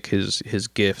shtick, his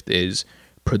gift is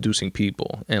producing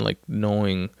people and like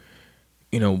knowing,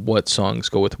 what songs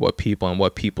go with what people and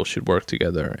what people should work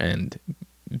together, and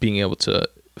being able to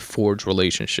forge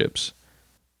relationships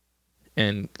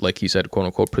and, like he said, quote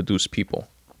unquote, produce people,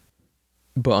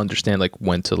 but understand like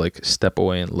when to like step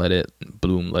away and let it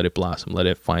bloom, let it blossom, let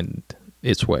it find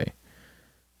its way,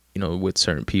 with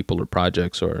certain people or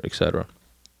projects or etc.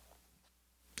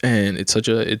 And it's such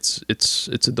a it's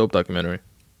a dope documentary.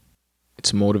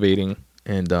 It's motivating,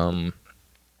 and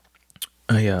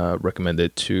I recommend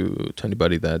it to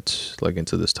anybody that's like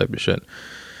into this type of shit.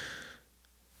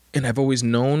 And I've always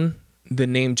known the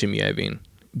name Jimmy Iovine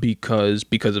because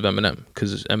of Eminem,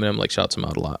 because Eminem like shouts him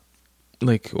out a lot,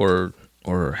 like or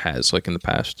has like in the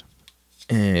past,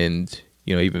 and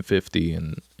even 50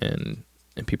 and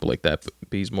people like that.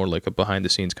 But he's more like a behind the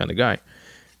scenes kind of guy.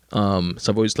 So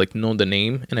I've always like known the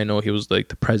name, and I know he was like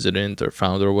the president or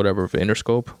founder or whatever of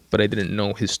Interscope, but I didn't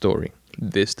know his story.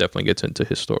 This definitely gets into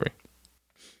his story,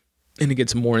 and it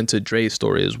gets more into Dre's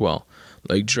story as well.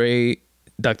 Like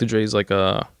Dr. Dre is like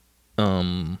I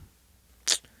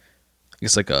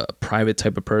guess like a private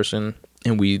type of person,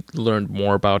 and we learned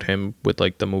more about him with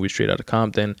like the movie Straight Outta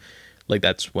Compton. Like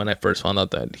that's when I first found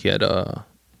out that he had a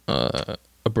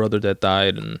brother that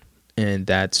died, and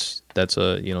that's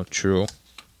a true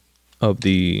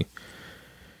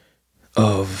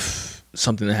of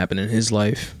something that happened in his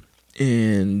life.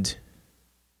 And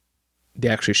they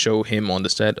actually show him on the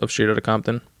set of Straight Outta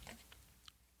Compton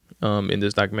in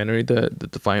this documentary, the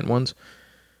Defiant Ones.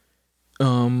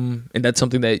 And that's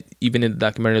something that even in the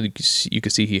documentary you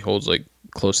can see he holds like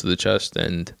close to the chest,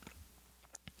 and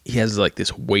he has like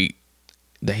this weight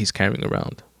that he's carrying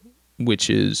around, which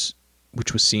was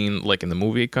seen like in the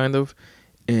movie kind of,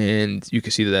 and you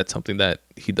can see that that's something that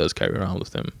he does carry around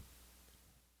with him,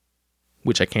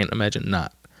 which I can't imagine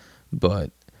not. But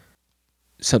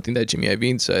something that Jimmy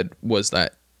Iovine said was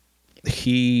that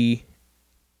he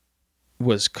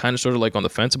was kind of sort of like on the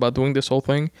fence about doing this whole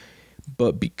thing,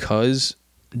 but because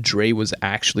Dre was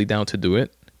actually down to do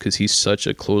it, because he's such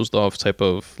a closed off type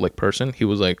of like person, he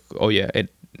was like, oh yeah,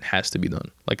 it has to be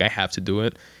done. Like I have to do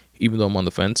it, even though I'm on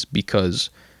the fence, because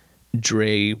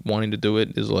Dre wanting to do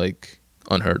it is like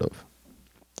unheard of.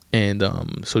 And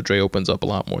so Dre opens up a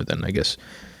lot more than I guess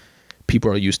people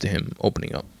are used to him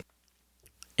opening up.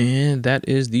 And that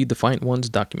is the Defiant Ones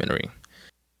documentary.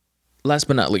 Last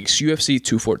but not least, UFC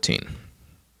 214.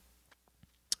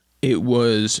 It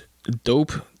was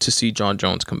dope to see Jon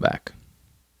Jones come back.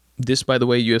 This, by the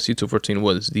way, UFC 214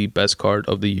 was the best card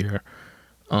of the year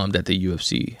that the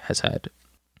UFC has had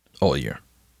all year.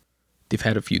 They've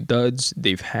had a few duds.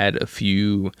 They've had a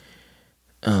few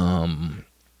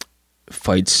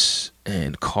fights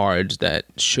and cards that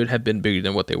should have been bigger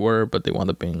than what they were, but they wound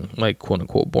up being like quote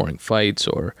unquote boring fights,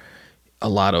 or a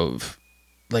lot of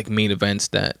like main events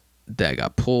that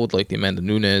got pulled, like the Amanda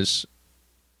Nunes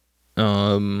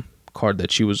card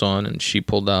that she was on, and she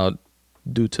pulled out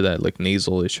due to that like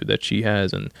nasal issue that she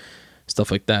has and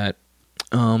stuff like that.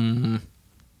 Cody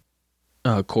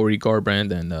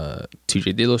Garbrandt and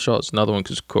TJ Dillashaw is another one,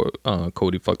 because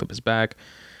Cody fucked up his back.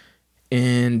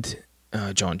 And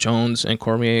Jon Jones and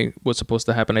Cormier was supposed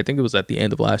to happen. I think it was at the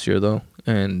end of last year though,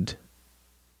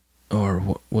 or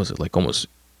what was it, like almost?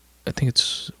 I think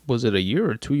was it a year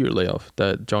or 2 year layoff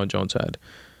that Jon Jones had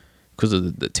because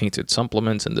of the tainted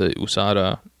supplements and the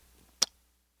USADA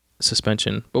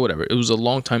suspension. But whatever, it was a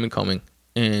long time in coming,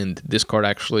 and this card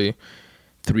actually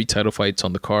 3 title fights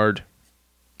on the card.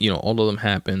 All of them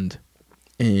happened,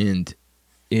 and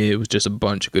it was just a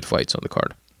bunch of good fights on the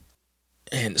card.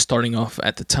 And starting off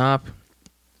at the top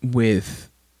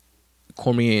with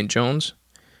Cormier and Jones,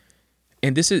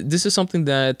 and this is something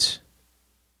that,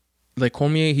 like,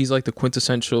 Cormier, he's like the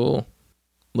quintessential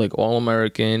like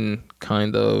all-American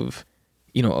kind of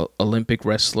Olympic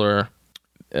wrestler,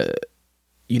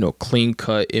 clean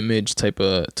cut image type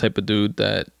of dude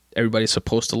that everybody's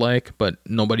supposed to like, but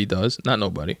nobody does. Not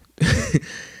nobody.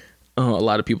 A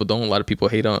lot of people don't. A lot of people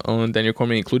hate on Daniel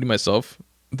Cormier, including myself.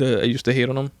 I used to hate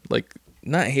on him. Like,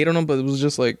 not hate on him, but it was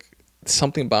just like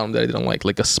something about him that I didn't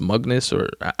like a smugness, or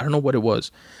I don't know what it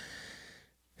was.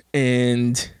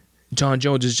 And Jon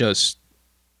Jones is just,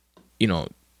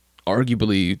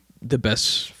 arguably the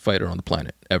best fighter on the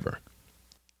planet ever.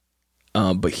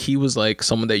 But he was like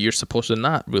someone that you're supposed to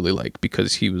not really like,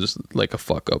 because he was like a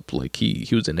fuck up. Like he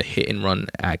was in a hit and run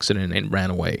accident and ran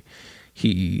away.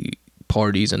 He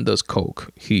parties and does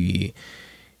coke. He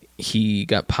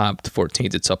got popped for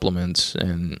tainted supplements,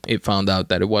 and it found out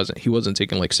that he wasn't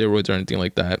taking like steroids or anything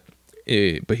like that.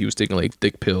 But he was taking like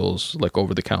dick pills, like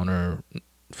over the counter,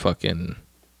 fucking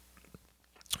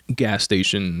gas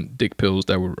station dick pills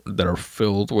that are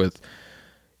filled with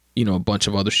a bunch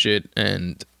of other shit,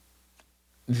 and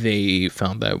they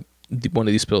found that one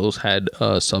of these pills had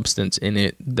a substance in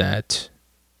it that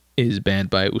is banned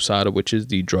by USADA, which is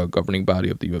the drug governing body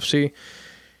of the UFC,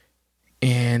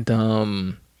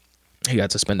 and he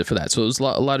got suspended for that. So it was a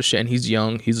lot of shit, and he's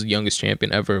young. He's the youngest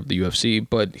champion ever of the UFC,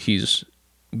 but he's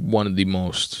one of the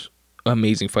most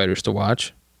amazing fighters to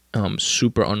watch.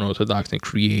 Super unorthodox and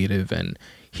creative, and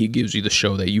he gives you the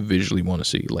show that you visually want to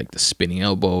see, like the spinning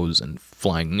elbows and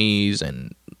flying knees,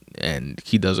 and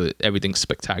he does everything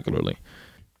spectacularly.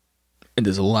 And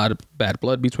there's a lot of bad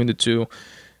blood between the two.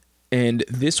 And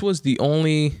this was the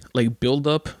only like build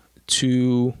up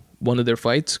to one of their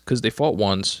fights, because they fought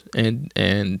once,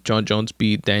 and Jon Jones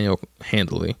beat Daniel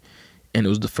handily, and it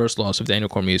was the first loss of Daniel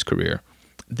Cormier's career.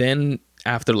 Then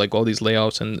after like all these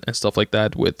layoffs and stuff like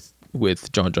that,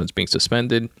 with Jon Jones being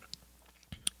suspended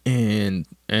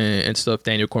and stuff,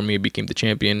 Daniel Cormier became the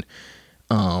champion.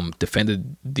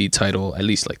 Defended the title at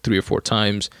least like 3 or 4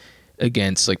 times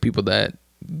against like people that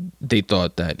they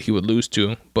thought that he would lose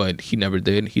to, but he never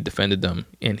did. He defended them,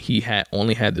 and he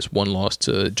only had this one loss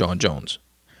to Jon Jones.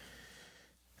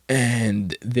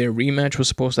 And their rematch was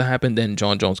supposed to happen. Then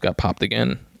Jon Jones got popped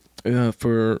again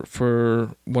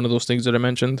for one of those things that I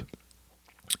mentioned,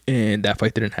 and that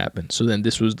fight didn't happen. So then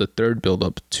this was the third build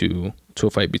up to a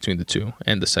fight between the two,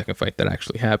 and the second fight that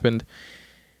actually happened.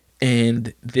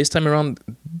 And this time around,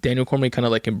 Daniel Cormier kind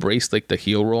of like embraced like the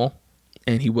heel role,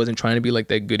 and he wasn't trying to be like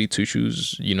that goody two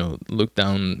shoes, look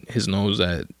down his nose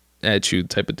at you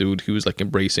type of dude. He was like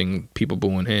embracing people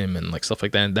booing him and like stuff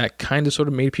like that, and that kind of sort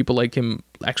of made people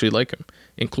actually like him,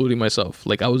 including myself.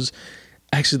 Like I was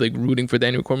actually like rooting for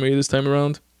Daniel Cormier this time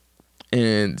around,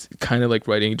 and kind of like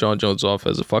writing Jon Jones off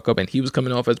as a fuck up, and he was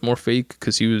coming off as more fake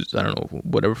because he was, I don't know,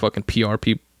 whatever fucking PR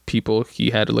people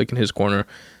he had like in his corner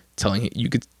telling him, you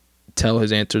could tell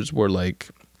his answers were like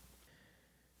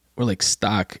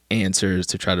stock answers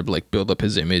to try to like build up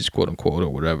his image, quote unquote, or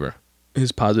whatever,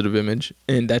 his positive image,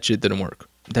 and that shit didn't work.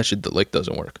 That shit like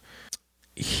doesn't work.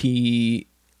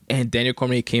 Daniel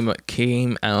Cormier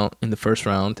came out in the first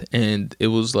round, and it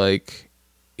was like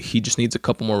he just needs a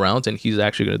couple more rounds, and he's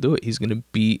actually gonna do it. He's gonna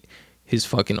beat his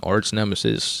fucking arch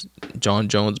nemesis, Jon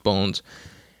Jones Bones.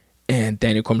 And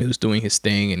Daniel Cormier was doing his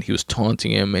thing, and he was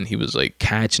taunting him, and he was like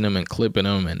catching him and clipping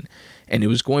him, and it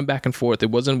was going back and forth.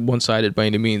 It wasn't one-sided by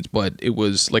any means, but it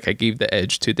was like I gave the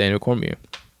edge to Daniel Cormier.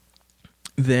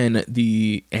 Then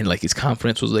like his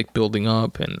confidence was like building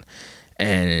up, and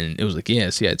it was like,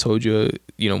 yes, I told you,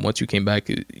 once you came back,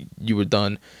 you were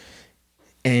done.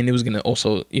 And it was gonna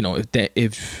also,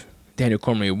 if Daniel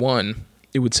Cormier won,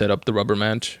 it would set up the rubber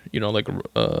match, like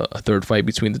a third fight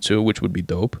between the two, which would be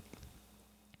dope.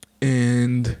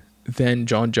 And then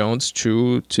Jon Jones,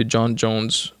 true to Jon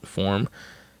Jones' form,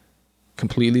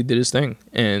 completely did his thing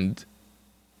and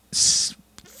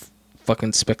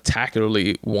fucking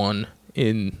spectacularly won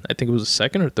in, I think it was the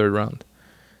second or third round.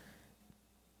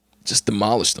 Just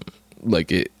demolished him.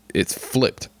 Like it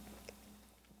flipped.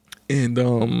 And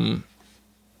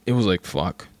it was like,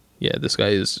 fuck. Yeah, this guy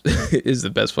is is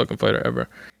the best fucking fighter ever.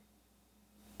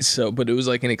 So, but it was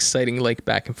like an exciting like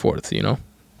back and forth,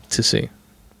 to see.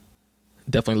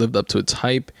 Definitely lived up to its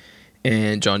hype,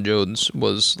 and Jon Jones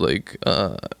was like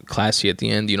classy at the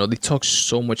end. They talk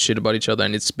so much shit about each other,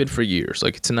 and it's been for years.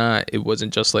 Like it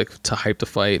wasn't just like to hype the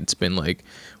fight. It's been like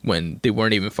when they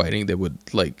weren't even fighting, they would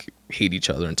like hate each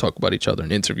other and talk about each other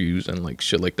in interviews and like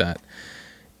shit like that.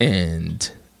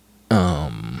 And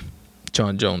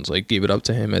Jon Jones like gave it up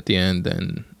to him at the end,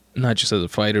 and not just as a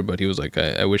fighter, but he was like,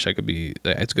 I wish I could be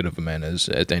as good of a man as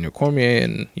Daniel Cormier,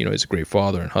 and he's a great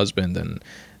father and husband, and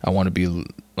I want to be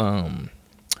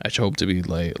I should hope to be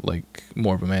like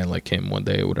more of a man like him one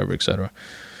day, or whatever, etc.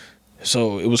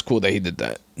 So it was cool that he did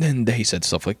that, and that he said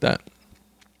stuff like that.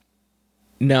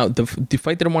 Now the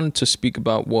fight that I wanted to speak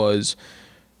about was,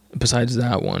 besides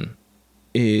that one,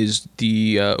 is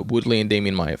the Woodley and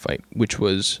Damian Maia fight, which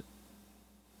was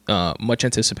much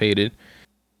anticipated.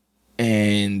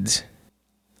 And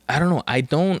I don't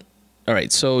know. All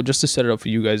right, so just to set it up for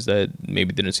you guys that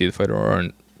maybe didn't see the fight or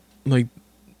aren't like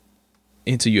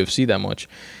into UFC that much.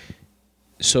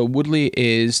 So Woodley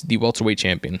is the welterweight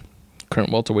champion,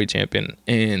 current welterweight champion,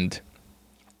 and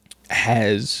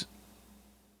he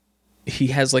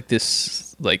has like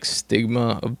this like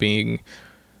stigma of being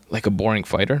like a boring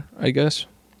fighter, I guess.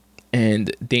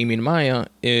 And Damian Maia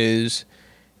is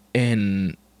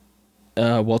an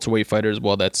welterweight fighter as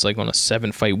well that's like on a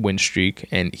 7-fight win streak,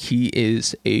 and he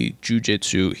is a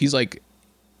jiu-jitsu. He's like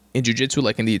in jiu-jitsu,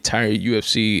 like in the entire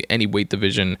UFC, any weight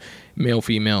division, male,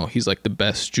 female, he's like the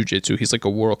best jiu-jitsu. He's like a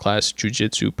world-class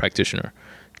jiu-jitsu practitioner,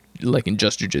 like in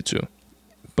just jiu-jitsu.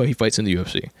 but he fights in the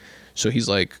UFC. So he's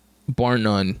like, bar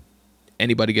none,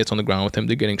 anybody gets on the ground with him,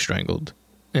 they're getting strangled,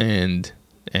 and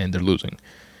they're losing.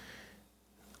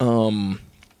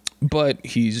 But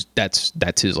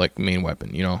that's his like main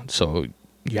weapon, you know. So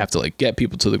you have to like get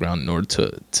people to the ground in order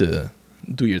to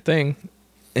do your thing.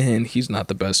 And he's not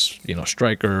the best, you know,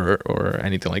 striker or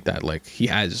anything like that. Like, he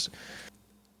has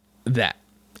that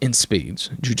in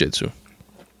spades, jiu-jitsu.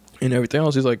 And everything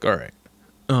else, he's like, all right.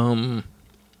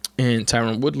 And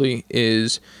Tyron Woodley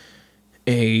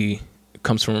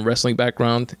comes from a wrestling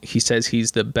background. He says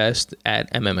he's the best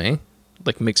at MMA,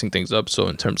 like mixing things up. So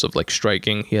in terms of like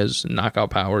striking, he has knockout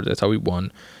power. That's how he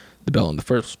won the belt in the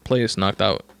first place. Knocked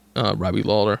out Robbie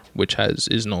Lawler, which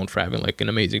is known for having like an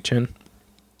amazing chin.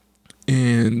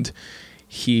 And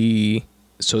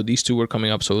so these two were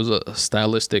coming up. So it was a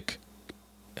stylistic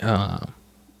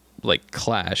like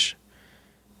clash.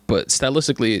 But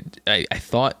stylistically, I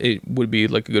thought it would be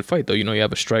like a good fight, though. You know, you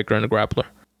have a striker and a grappler.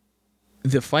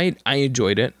 The fight, I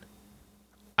enjoyed it.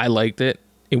 I liked it.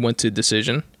 It went to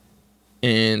decision.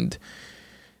 And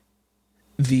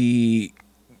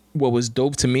what was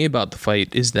dope to me about the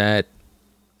fight is that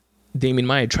Damian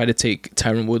Maia tried to take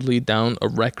Tyron Woodley down a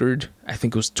record. I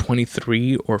think it was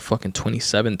 23 or fucking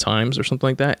 27 times or something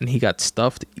like that. And he got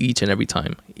stuffed each and every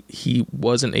time. He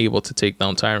wasn't able to take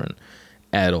down Tyron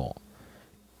at all.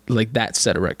 Like, that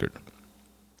set a record.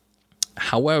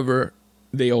 However,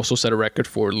 they also set a record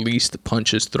for least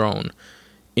punches thrown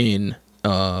in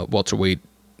welterweight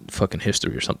fucking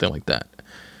history or something like that.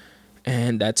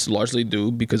 And that's largely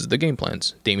due because of the game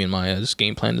plans. Damian Maia's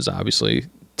game plan is obviously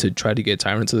to try to get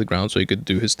Tyron to the ground so he could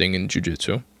do his thing in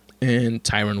jiu-jitsu. And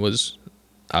Tyron was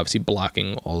obviously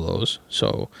blocking all those.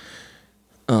 So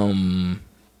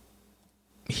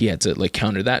he had to like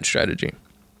counter that strategy.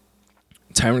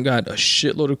 Tyron got a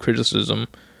shitload of criticism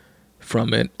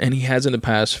from it, and he has in the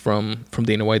past from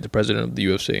Dana White, the president of the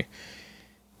UFC,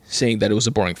 saying that it was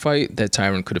a boring fight, that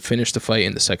Tyron could have finished the fight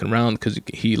in the second round because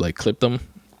he like clipped him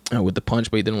with the punch,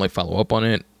 but he didn't like follow up on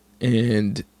it.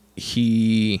 And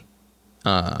he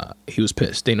was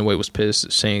pissed. Dana White was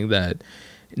pissed, saying that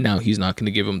now he's not going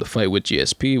to give him the fight with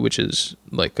GSP, which is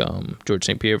like George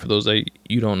St. Pierre, for those that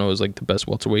you don't know, is like the best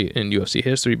welterweight in UFC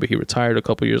history, but he retired a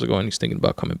couple years ago and he's thinking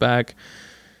about coming back,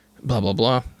 blah, blah,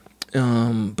 blah.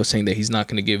 But saying that he's not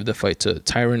going to give the fight to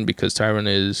Tyron because Tyron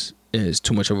is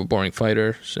too much of a boring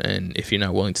fighter, and if you're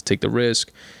not willing to take the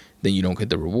risk, then you don't get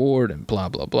the reward, and blah,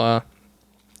 blah, blah.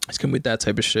 He's coming with that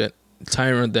type of shit.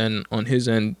 Tyron then, on his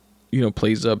end, you know,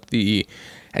 plays up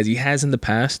as he has in the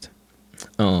past,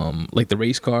 like the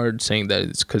race card, saying that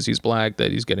it's because he's black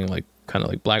that he's getting like kind of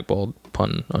like blackballed,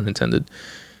 pun unintended,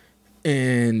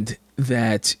 and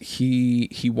that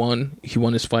he won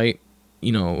his fight.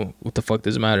 You know, what the fuck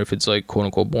does it matter if it's like quote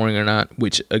unquote boring or not?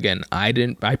 Which again, I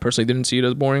personally didn't see it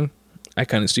as boring. I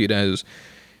kind of see it as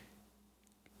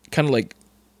kind of like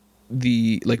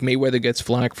Mayweather gets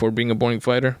flack for being a boring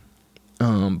fighter,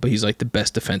 but he's like the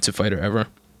best defensive fighter ever.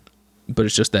 But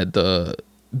it's just that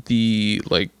the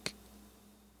like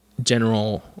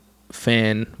general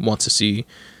fan wants to see,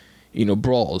 you know,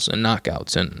 brawls and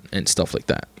knockouts and stuff like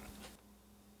that.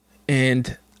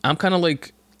 And I'm kind of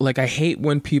like I hate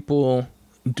when people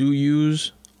do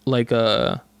use like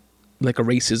a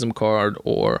racism card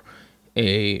or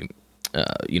a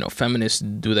you know, feminists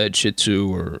do that shit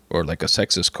too, or like a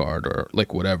sexist card or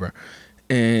like whatever.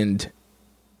 And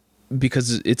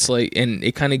because it's like, and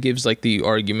it kind of gives like the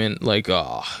argument like,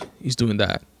 oh, he's doing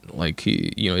that, like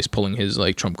he, you know, he's pulling his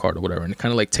like trump card or whatever, and it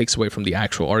kind of like takes away from the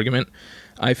actual argument,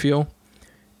 I feel.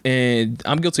 And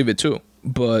I'm guilty of it too,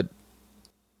 but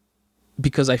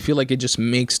because I feel like it just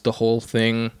makes the whole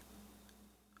thing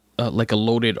like a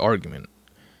loaded argument.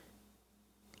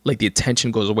 Like the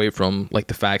attention goes away from like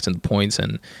the facts and the points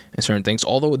and certain things.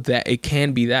 Although that it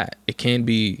can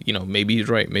be, you know, maybe he's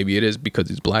right, maybe it is because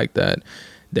he's black that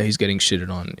he's getting shitted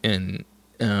on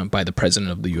and by the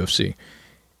president of the UFC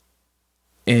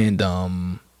and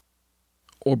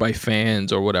or by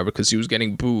fans or whatever, because he was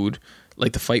getting booed.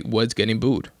 Like the fight was getting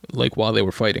booed like while they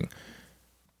were fighting.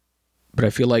 But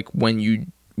I feel like when you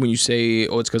say,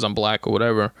 oh, it's because I'm black or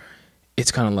whatever,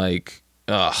 it's kind of like,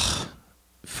 ugh,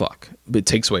 fuck. But it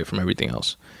takes away from everything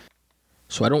else.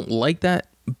 So I don't like that,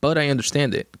 but I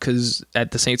understand it because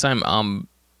at the same time, I'm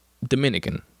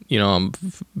Dominican. You know, I'm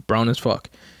brown as fuck.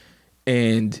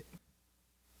 And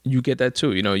you get that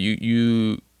too. You know,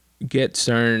 you get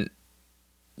certain,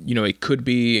 you know, it could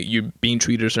be you're being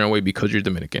treated a certain way because you're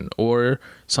Dominican. Or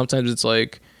sometimes it's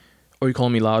like, or you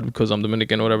calling me loud because I'm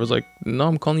Dominican or whatever. It's like, no,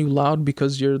 I'm calling you loud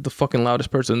because you're the fucking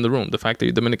loudest person in the room. The fact that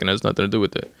you're Dominican has nothing to do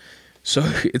with it. So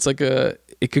it's like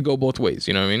it could go both ways,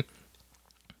 you know what I mean?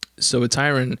 So with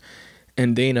Tyron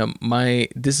and Dana,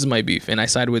 this is my beef, and I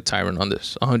side with Tyron on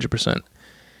this 100%.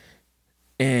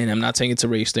 And I'm not saying it's a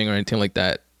race thing or anything like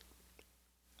that,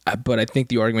 but I think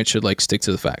the argument should like stick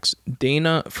to the facts.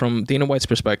 From Dana White's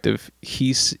perspective,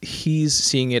 he's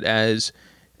seeing it as,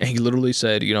 and he literally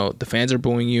said, the fans are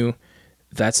booing you.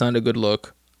 That's not a good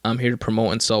look. I'm here to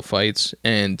promote and sell fights,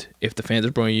 and if the fans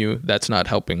are booing you, that's not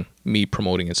helping me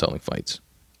promoting and selling fights.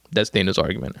 That's Dana's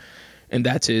argument, and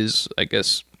that's his, I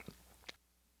guess.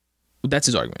 That's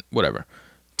his argument. Whatever.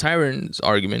 Tyron's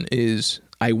argument is,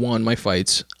 I won my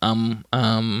fights. I'm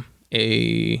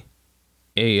a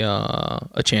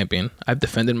champion. I've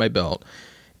defended my belt,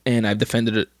 and I've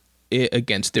defended it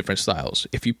against different styles.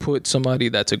 If you put somebody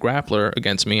that's a grappler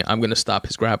against me, I'm gonna stop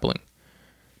his grappling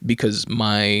because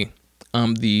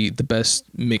I'm the best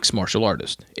mixed martial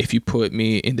artist. If you put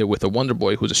me in there with a Wonder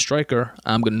Boy who's a striker,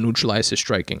 I'm gonna neutralize his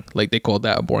striking. Like, they call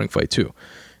that a boring fight too.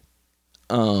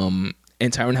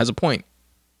 And Tyron has a point,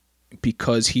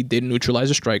 because he did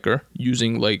neutralize a striker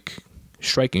using like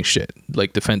striking shit,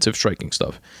 like defensive striking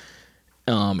stuff.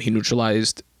 He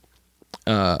neutralized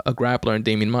a grappler in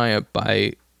Damian Maia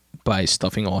by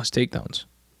stuffing all his takedowns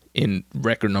in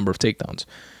record number of takedowns.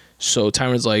 So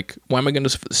Tyron's like, why am I going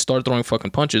to start throwing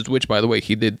fucking punches? Which, by the way,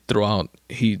 he did throw out.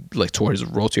 He like tore his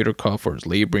rotator cuff or his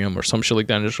labrium or some shit like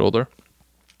that in his shoulder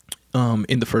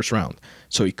in the first round.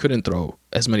 So he couldn't throw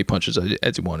as many punches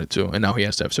as he wanted to. And now he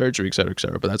has to have surgery, et cetera, et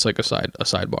cetera. But that's like a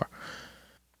sidebar.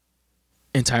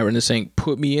 And Tyron is saying,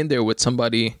 put me in there with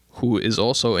somebody who is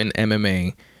also an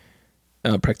MMA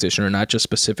practitioner, not just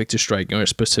specific to striking or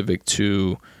specific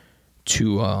to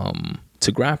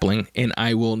grappling, and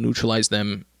I will neutralize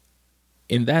them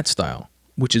in that style,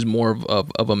 which is more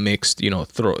of a mixed,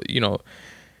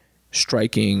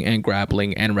 striking and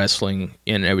grappling and wrestling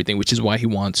and everything, which is why he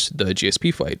wants the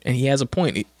GSP fight. And he has a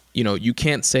point. You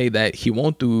can't say that he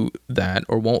won't do that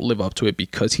or won't live up to it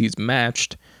because he's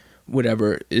matched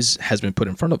whatever has been put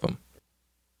in front of him.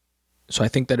 So I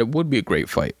think that it would be a great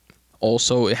fight.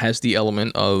 Also, it has the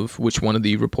element of, which one of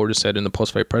the reporters said in the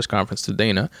post-fight press conference to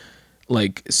Dana,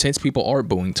 like, since people are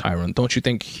booing Tyron, don't you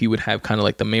think he would have kind of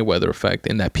like the Mayweather effect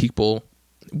in that people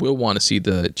will want to see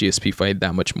the GSP fight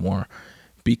that much more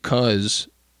because,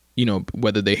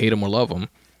 whether they hate him or love him,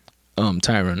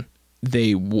 Tyron,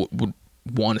 they would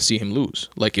want to see him lose.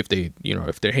 Like, if they,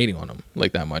 if they're hating on him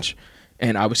like that much.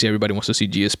 And obviously everybody wants to see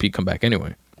GSP come back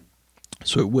anyway.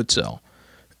 So it would sell.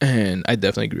 And I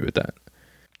definitely agree with that.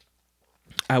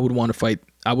 I would want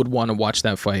to watch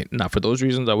that fight, not for those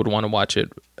reasons. I would want to watch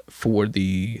it for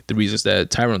the reasons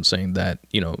that Tyron's saying, that,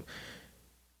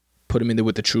 put him in there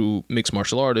with the true mixed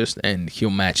martial artist and he'll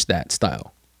match that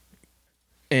style.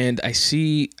 And I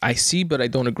see, but I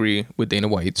don't agree with Dana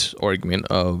White's argument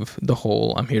of the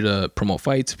whole, I'm here to promote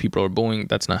fights. People are booing.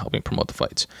 That's not helping promote the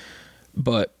fights.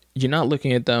 But you're not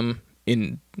looking at them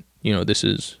in, this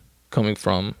is coming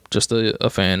from just a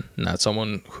fan, not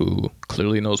someone who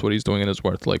clearly knows what he's doing and is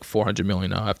worth like $400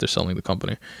 million now after selling the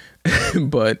company.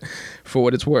 But for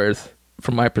what it's worth,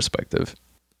 from my perspective,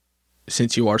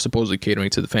 since you are supposedly catering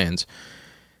to the fans,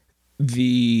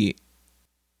 you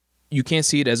can't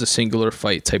see it as a singular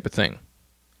fight type of thing,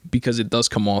 because it does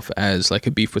come off as like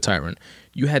a beef with Tyron.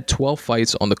 You had 12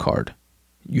 fights on the card.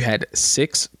 You had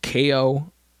 6 KO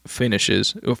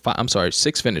finishes.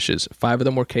 6 finishes. 5 of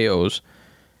them were KOs.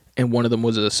 And one of them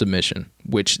was a submission,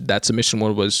 which that submission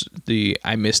one was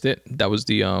I missed it. That was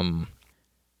the, I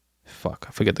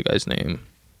forget the guy's name.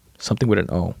 Something with an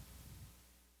O.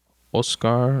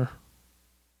 Osara,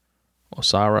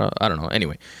 I don't know.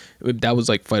 Anyway, that was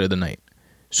like fight of the night.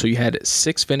 So you had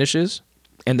 6 finishes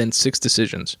and then 6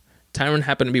 decisions. Tyron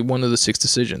happened to be one of the 6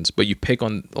 decisions, but you pick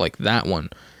on like that one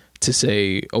to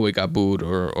say, oh, it got booed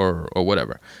or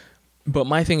whatever. But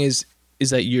my thing is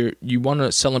that you want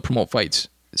to sell and promote fights.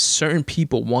 Certain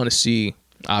people want to see,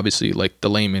 obviously, like the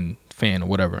layman fan or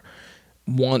whatever,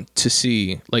 want to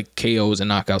see like KOs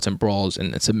and knockouts and brawls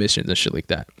and submissions and shit like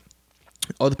that.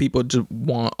 Other people just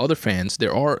want, other fans,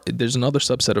 there's another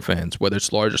subset of fans, whether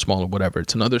it's large or small or whatever,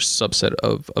 it's another subset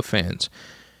of fans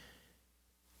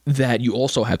that you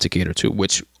also have to cater to,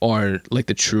 which are like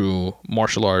the true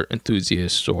martial art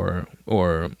enthusiasts or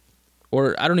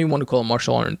I don't even want to call them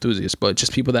martial art enthusiasts, but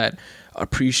just people that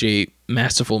appreciate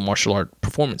masterful martial art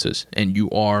performances. And you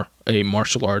are a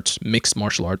mixed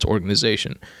martial arts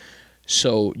organization.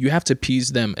 So you have to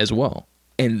appease them as well.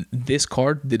 And this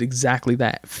card did exactly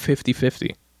that,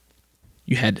 50-50.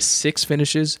 You had 6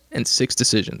 finishes and 6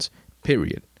 decisions,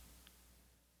 period.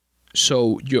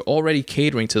 So you're already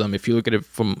catering to them if you look at it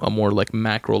from a more like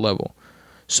macro level.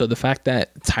 So the fact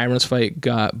that Tyron's fight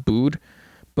got booed,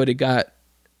 but it got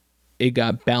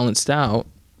balanced out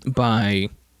by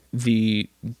the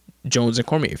Jones and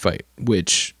Cormier fight,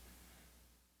 which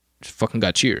fucking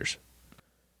got cheers.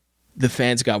 The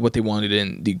fans got what they wanted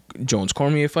in the Jones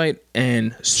Cormier fight,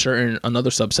 and another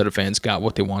subset of fans got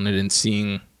what they wanted in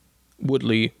seeing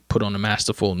Woodley put on a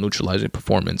masterful neutralizing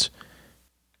performance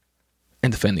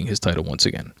and defending his title once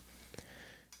again.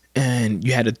 And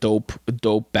you had a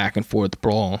dope back and forth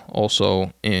brawl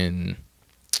also in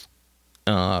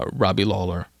Robbie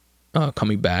Lawler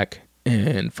coming back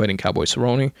and fighting Cowboy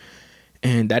Cerrone,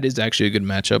 and that is actually a good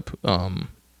matchup.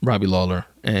 Robbie Lawler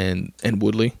and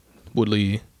Woodley.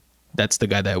 That's the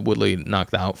guy that Woodley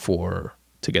knocked out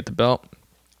to get the belt,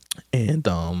 and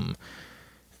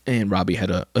Robbie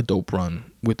had a dope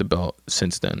run with the belt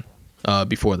since then.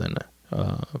 Before then,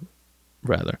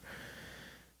 rather.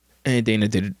 And Dana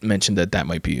did mention that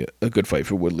might be a good fight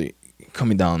for Woodley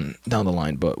coming down the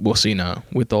line, but we'll see now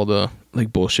with all the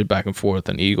like bullshit back and forth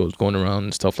and egos going around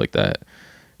and stuff like that.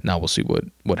 Now we'll see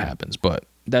what happens, but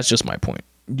that's just my point.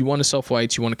 You want to sell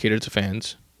fights, you want to cater to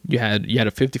fans. You had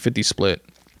a 50-50 split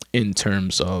in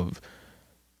terms of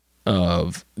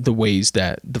the ways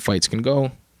that the fights can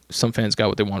go. Some fans got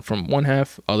what they want from one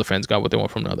half, other fans got what they want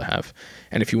from the other half.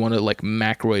 And if you want to like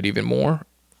macro it even more,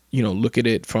 look at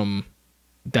it from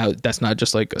that's not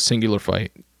just like a singular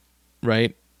fight,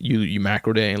 right? You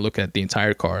macro it and look at the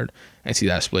entire card and see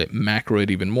that split. Macro it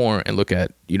even more and look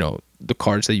at the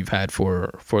cards that you've had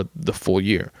for the full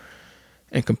year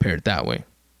and compare it that way.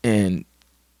 And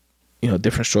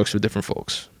different strokes for different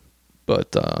folks.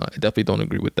 But I definitely don't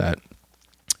agree with that.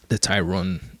 The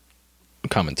Tyron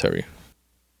commentary.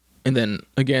 And then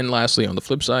again, lastly, on the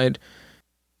flip side,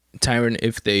 Tyron,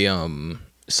 if they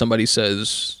somebody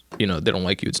says they don't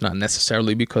like you, it's not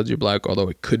necessarily because you're black, although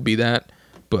it could be that,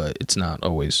 but it's not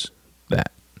always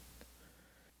that.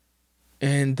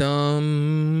 And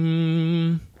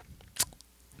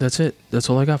that's it. That's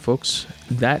all I got, folks.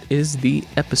 That is the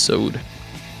episode.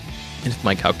 And if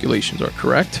my calculations are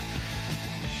correct,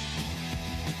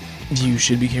 you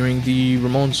should be hearing the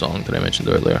Ramon song that I mentioned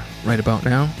earlier right about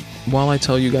now, while I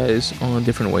tell you guys on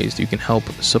different ways that you can help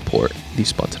support the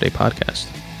Spun Today podcast.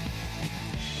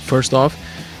 First off,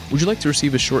 would you like to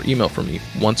receive a short email from me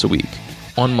once a week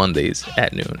on Mondays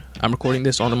at noon? I'm recording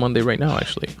this on a Monday right now,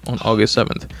 actually, on August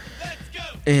 7th.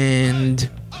 And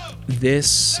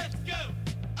this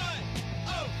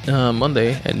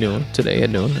Monday at noon, today at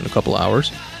noon, in a couple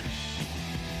hours,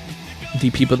 the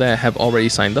people that have already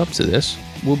signed up to this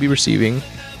will be receiving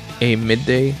a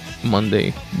midday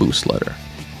Monday boost letter.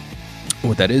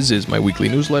 What that is my weekly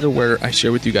newsletter where I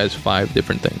share with you guys 5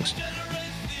 different things.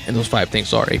 And those 5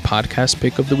 things are a podcast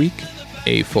pick of the week,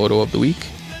 a photo of the week,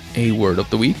 a word of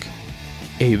the week,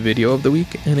 a video of the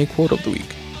week, and a quote of the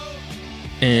week.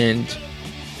 And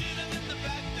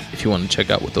if you want to check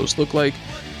out what those look like,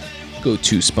 go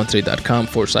to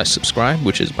spuntoday.com/subscribe,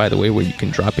 which is, by the way, where you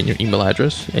can drop in your email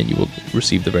address and you will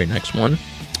receive the very next one.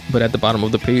 But at the bottom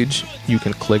of the page, you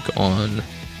can click on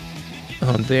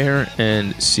there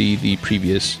and see the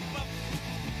previous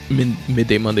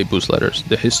Midday Monday boost letters,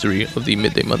 the history of the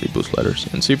Midday Monday boost letters,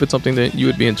 and see if it's something that you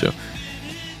would be into.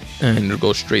 And it'll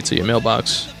go straight to your email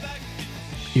box,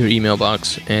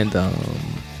 and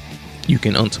you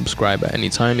can unsubscribe at any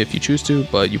time if you choose to,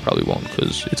 but you probably won't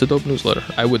because it's a dope newsletter.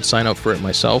 I would sign up for it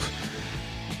myself,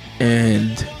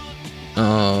 and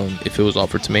if it was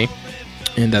offered to me,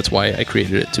 and that's why I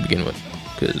created it to begin with,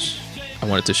 because I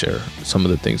wanted to share some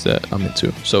of the things that I'm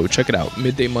into. So check it out,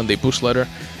 Midday Monday boost letter.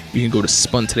 You can go to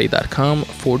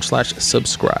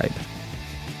spuntoday.com/subscribe.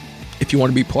 If you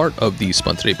want to be part of the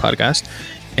Spun Today podcast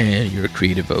and you're a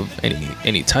creative of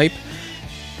any type,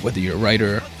 whether you're a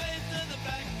writer,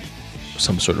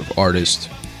 some sort of artist,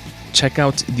 check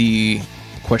out the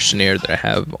questionnaire that I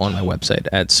have on my website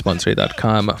at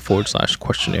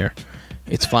spuntoday.com/questionnaire.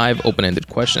 It's 5 open-ended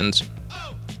questions.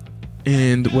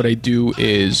 And what I do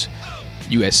is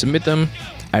you guys submit them.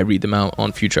 I read them out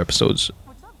on future episodes.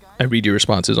 I read your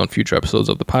responses on future episodes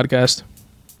of the podcast.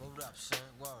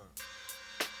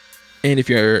 And if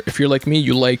you're like me,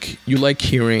 you like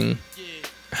hearing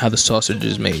how the sausage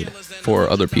is made for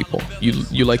other people.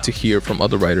 You like to hear from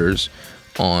other writers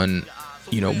on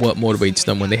what motivates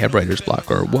them when they have writer's block,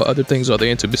 or what other things are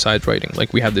they into besides writing.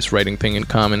 Like, we have this writing thing in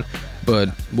common, but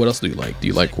what else do you like? Do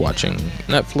you like watching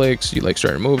Netflix? Do you like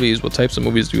certain movies? What types of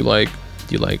movies do you like?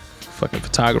 Do you like fucking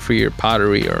photography or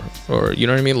pottery or you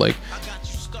know what I mean? Like,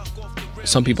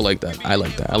 some people like that. I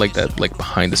like that. I like that, like,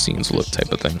 behind the scenes look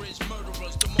type of thing.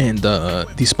 And the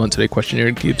Spun Today questionnaire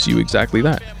gives you exactly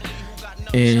that,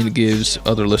 and gives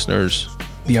other listeners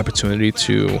the opportunity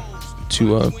to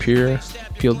peel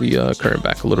the curtain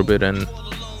back a little bit and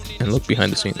look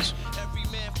behind the scenes.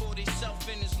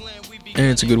 And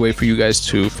it's a good way for you guys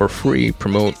to, for free,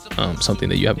 promote something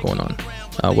that you have going on.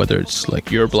 Whether it's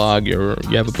like your blog, you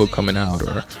have a book coming out,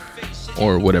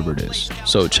 or whatever it is.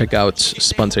 So check out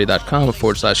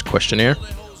spuntoday.com/questionnaire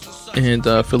and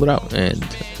fill it out. And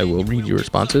I will read your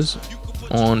responses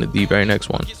on the very next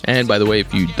one. And by the way,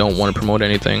 if you don't want to promote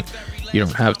anything, you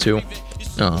don't have to.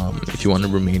 If you want to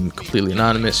remain completely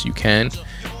anonymous, you can.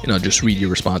 Just read your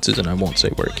responses and I won't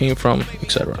say where it came from,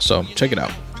 etc. So check it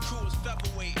out.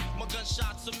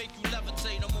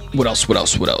 What else?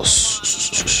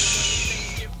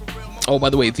 Oh,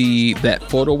 by the way, that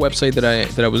photo website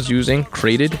that I was using,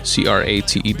 Crated,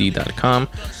 CRATED.com,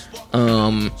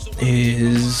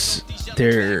 is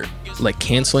they're like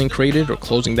canceling Crated or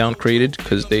closing down Crated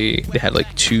because they had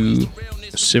like two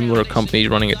similar companies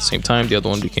running at the same time. The other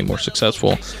one became more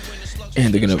successful,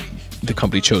 and the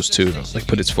company chose to like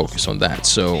put its focus on that.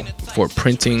 So for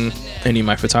printing any of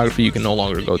my photography, you can no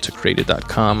longer go to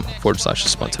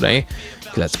created.com/spuntoday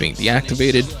because that's being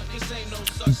deactivated.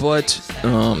 But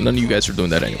none of you guys are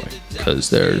doing that anyway because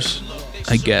there's,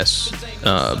 I guess,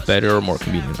 better or more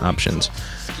convenient options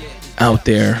out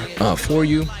there for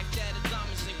you.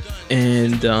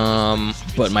 And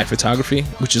but my photography,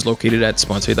 which is located at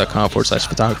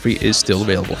spuntoday.com/photography, is still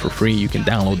available for free. You can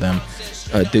download them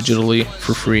digitally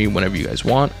for free whenever you guys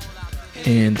want,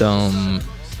 and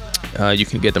you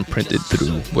can get them printed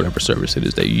through whatever service it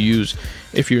is that you use.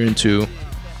 If you're into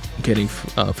getting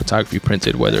photography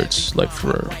printed, whether it's like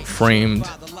for framed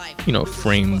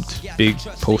big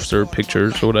poster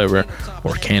pictures or whatever,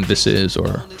 or canvases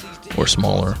or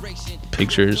smaller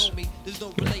pictures,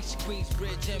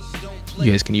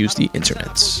 you guys can use the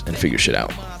internets and figure shit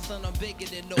out.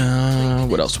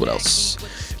 What else?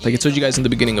 Like I told you guys in the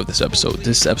beginning of this episode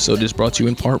is brought to you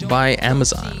in part by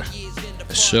Amazon.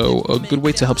 So a good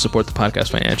way to help support the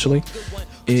podcast financially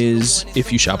is,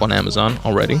 if you shop on Amazon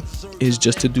already, is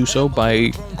just to do so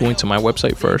by going to my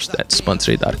website first at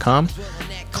spuntoday.com,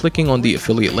 clicking on the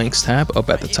affiliate links tab up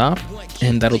at the top,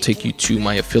 and that'll take you to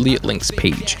my affiliate links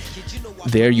page.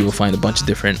 There you will find a bunch of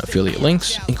different affiliate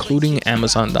links, including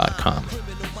Amazon.com.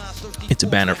 It's a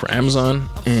banner for Amazon,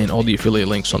 and all the affiliate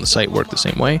links on the site work the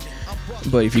same way.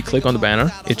 But if you click on the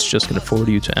banner, it's just going to forward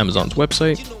you to Amazon's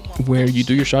website, where you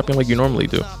do your shopping like you normally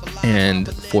do.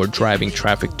 And for driving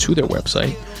traffic to their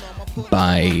website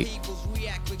by,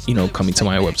 coming to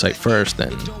my website first,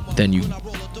 then you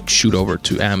shoot over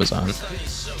to Amazon.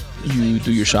 You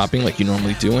do your shopping like you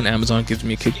normally do, and Amazon gives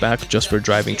me a kickback just for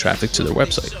driving traffic to their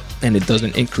website. And it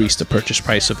doesn't increase the purchase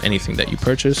price of anything that you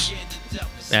purchase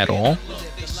at all.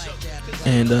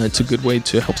 And it's a good way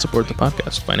to help support the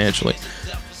podcast financially.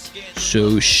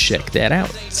 So check that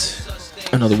out.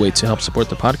 Another way to help support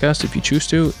the podcast, if you choose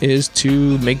to, is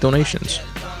to make donations.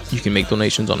 You can make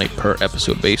donations on a per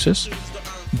episode basis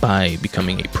by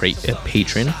becoming a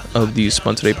patron of the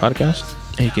Spun Today podcast.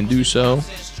 And you can do so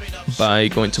by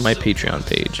going to my Patreon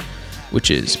page, which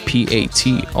is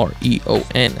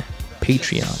Patreon,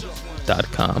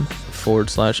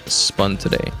 patreon.com/Spun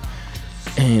Today.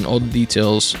 And all the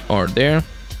details are there.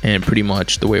 And pretty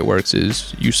much the way it works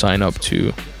is you sign up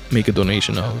to make a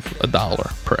donation of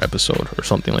 $1 per episode or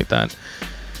something like that.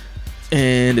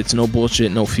 And it's no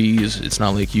bullshit, no fees. It's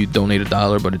not like you donate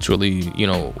 $1, but it's really,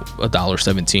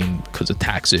 $1.17 because of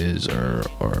taxes or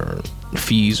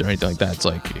fees or anything like that. It's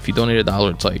like if you donate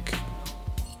 $1, it's like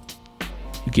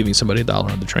giving somebody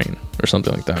 $1 on the train or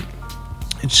something like that.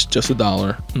 It's just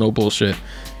 $1, no bullshit.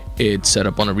 It's set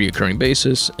up on a reoccurring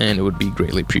basis, and it would be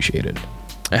greatly appreciated.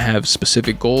 I have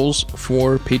specific goals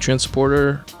for Patreon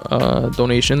supporter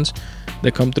donations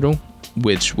that come through,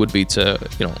 which would be to,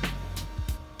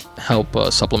 help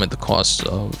supplement the costs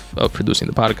of producing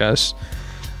the podcast,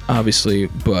 obviously,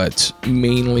 but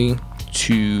mainly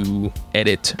to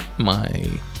edit my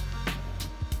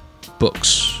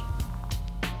books.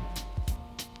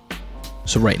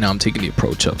 So right now I'm taking the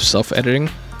approach of self-editing,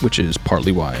 which is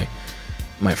partly why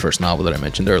my first novel that I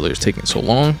mentioned earlier is taking so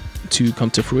long to come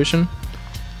to fruition.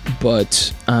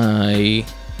 But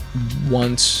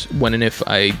when and if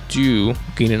I do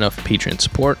gain enough Patreon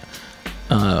support,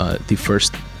 the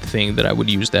first thing that I would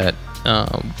use that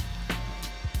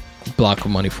block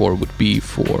of money for would be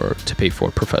to pay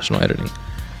for professional editing.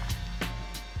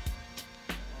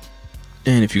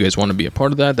 And if you guys want to be a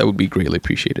part of that, that would be greatly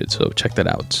appreciated. So check that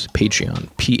out. Patreon,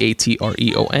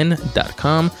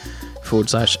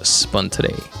 patreon.com/Spun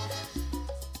Today.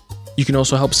 You can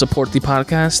also help support the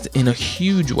podcast in a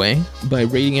huge way by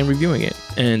rating and reviewing it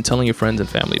and telling your friends and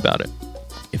family about it.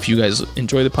 If you guys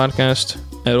enjoy the podcast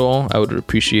at all, I would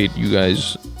appreciate you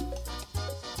guys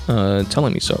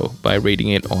telling me so by rating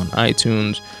it on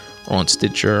iTunes or on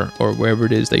Stitcher or wherever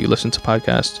it is that you listen to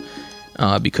podcasts.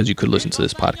 because you could listen to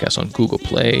this podcast on Google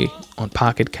Play, on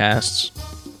Pocket Casts.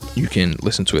 You can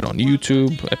listen to it on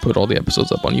YouTube. I put all the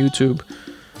episodes up on YouTube.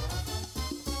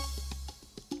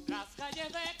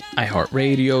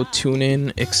 iHeartRadio,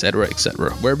 TuneIn, etc.,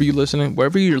 etc. Wherever you're listening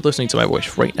to my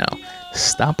voice right now,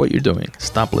 stop what you're doing,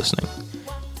 stop listening,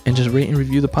 and just rate and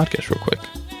review the podcast real quick,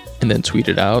 and then tweet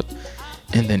it out,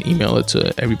 and then email it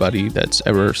to everybody that's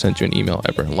ever sent you an email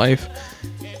ever in life,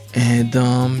 and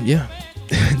yeah,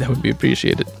 that would be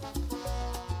appreciated.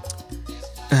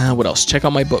 What else? Check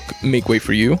out my book, Make Way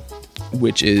For You,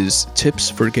 which is tips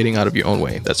for getting out of your own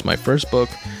way. That's my first book.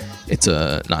 It's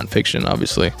a nonfiction,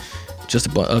 obviously. Just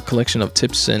a collection of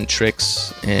tips and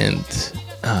tricks and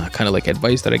kind of like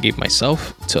advice that I gave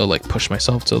myself to like push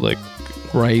myself to like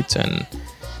write and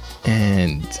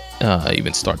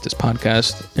even start this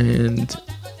podcast. And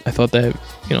I thought that,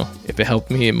 you know, if it helped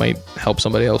me, it might help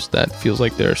somebody else that feels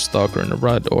like they're stuck or in a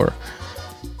rut or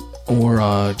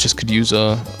just could use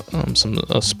a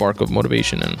spark of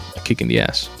motivation and a kick in the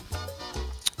ass.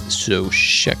 So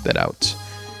check that out.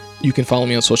 You can follow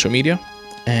me on social media,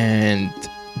 and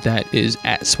that is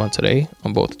at Spun Today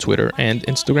on both Twitter and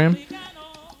Instagram.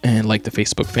 And like the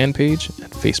Facebook fan page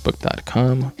at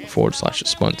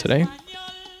facebook.com/Spun Today.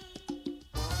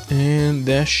 And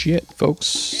that's it,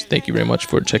 folks. Thank you very much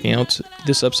for checking out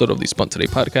this episode of the Spun Today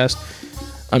podcast.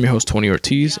 I'm your host, Tony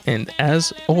Ortiz, and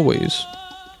as always,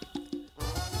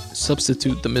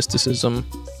 substitute the mysticism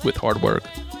with hard work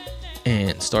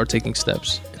and start taking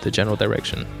steps in the general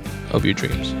direction of your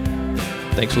dreams.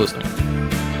 Thanks for listening.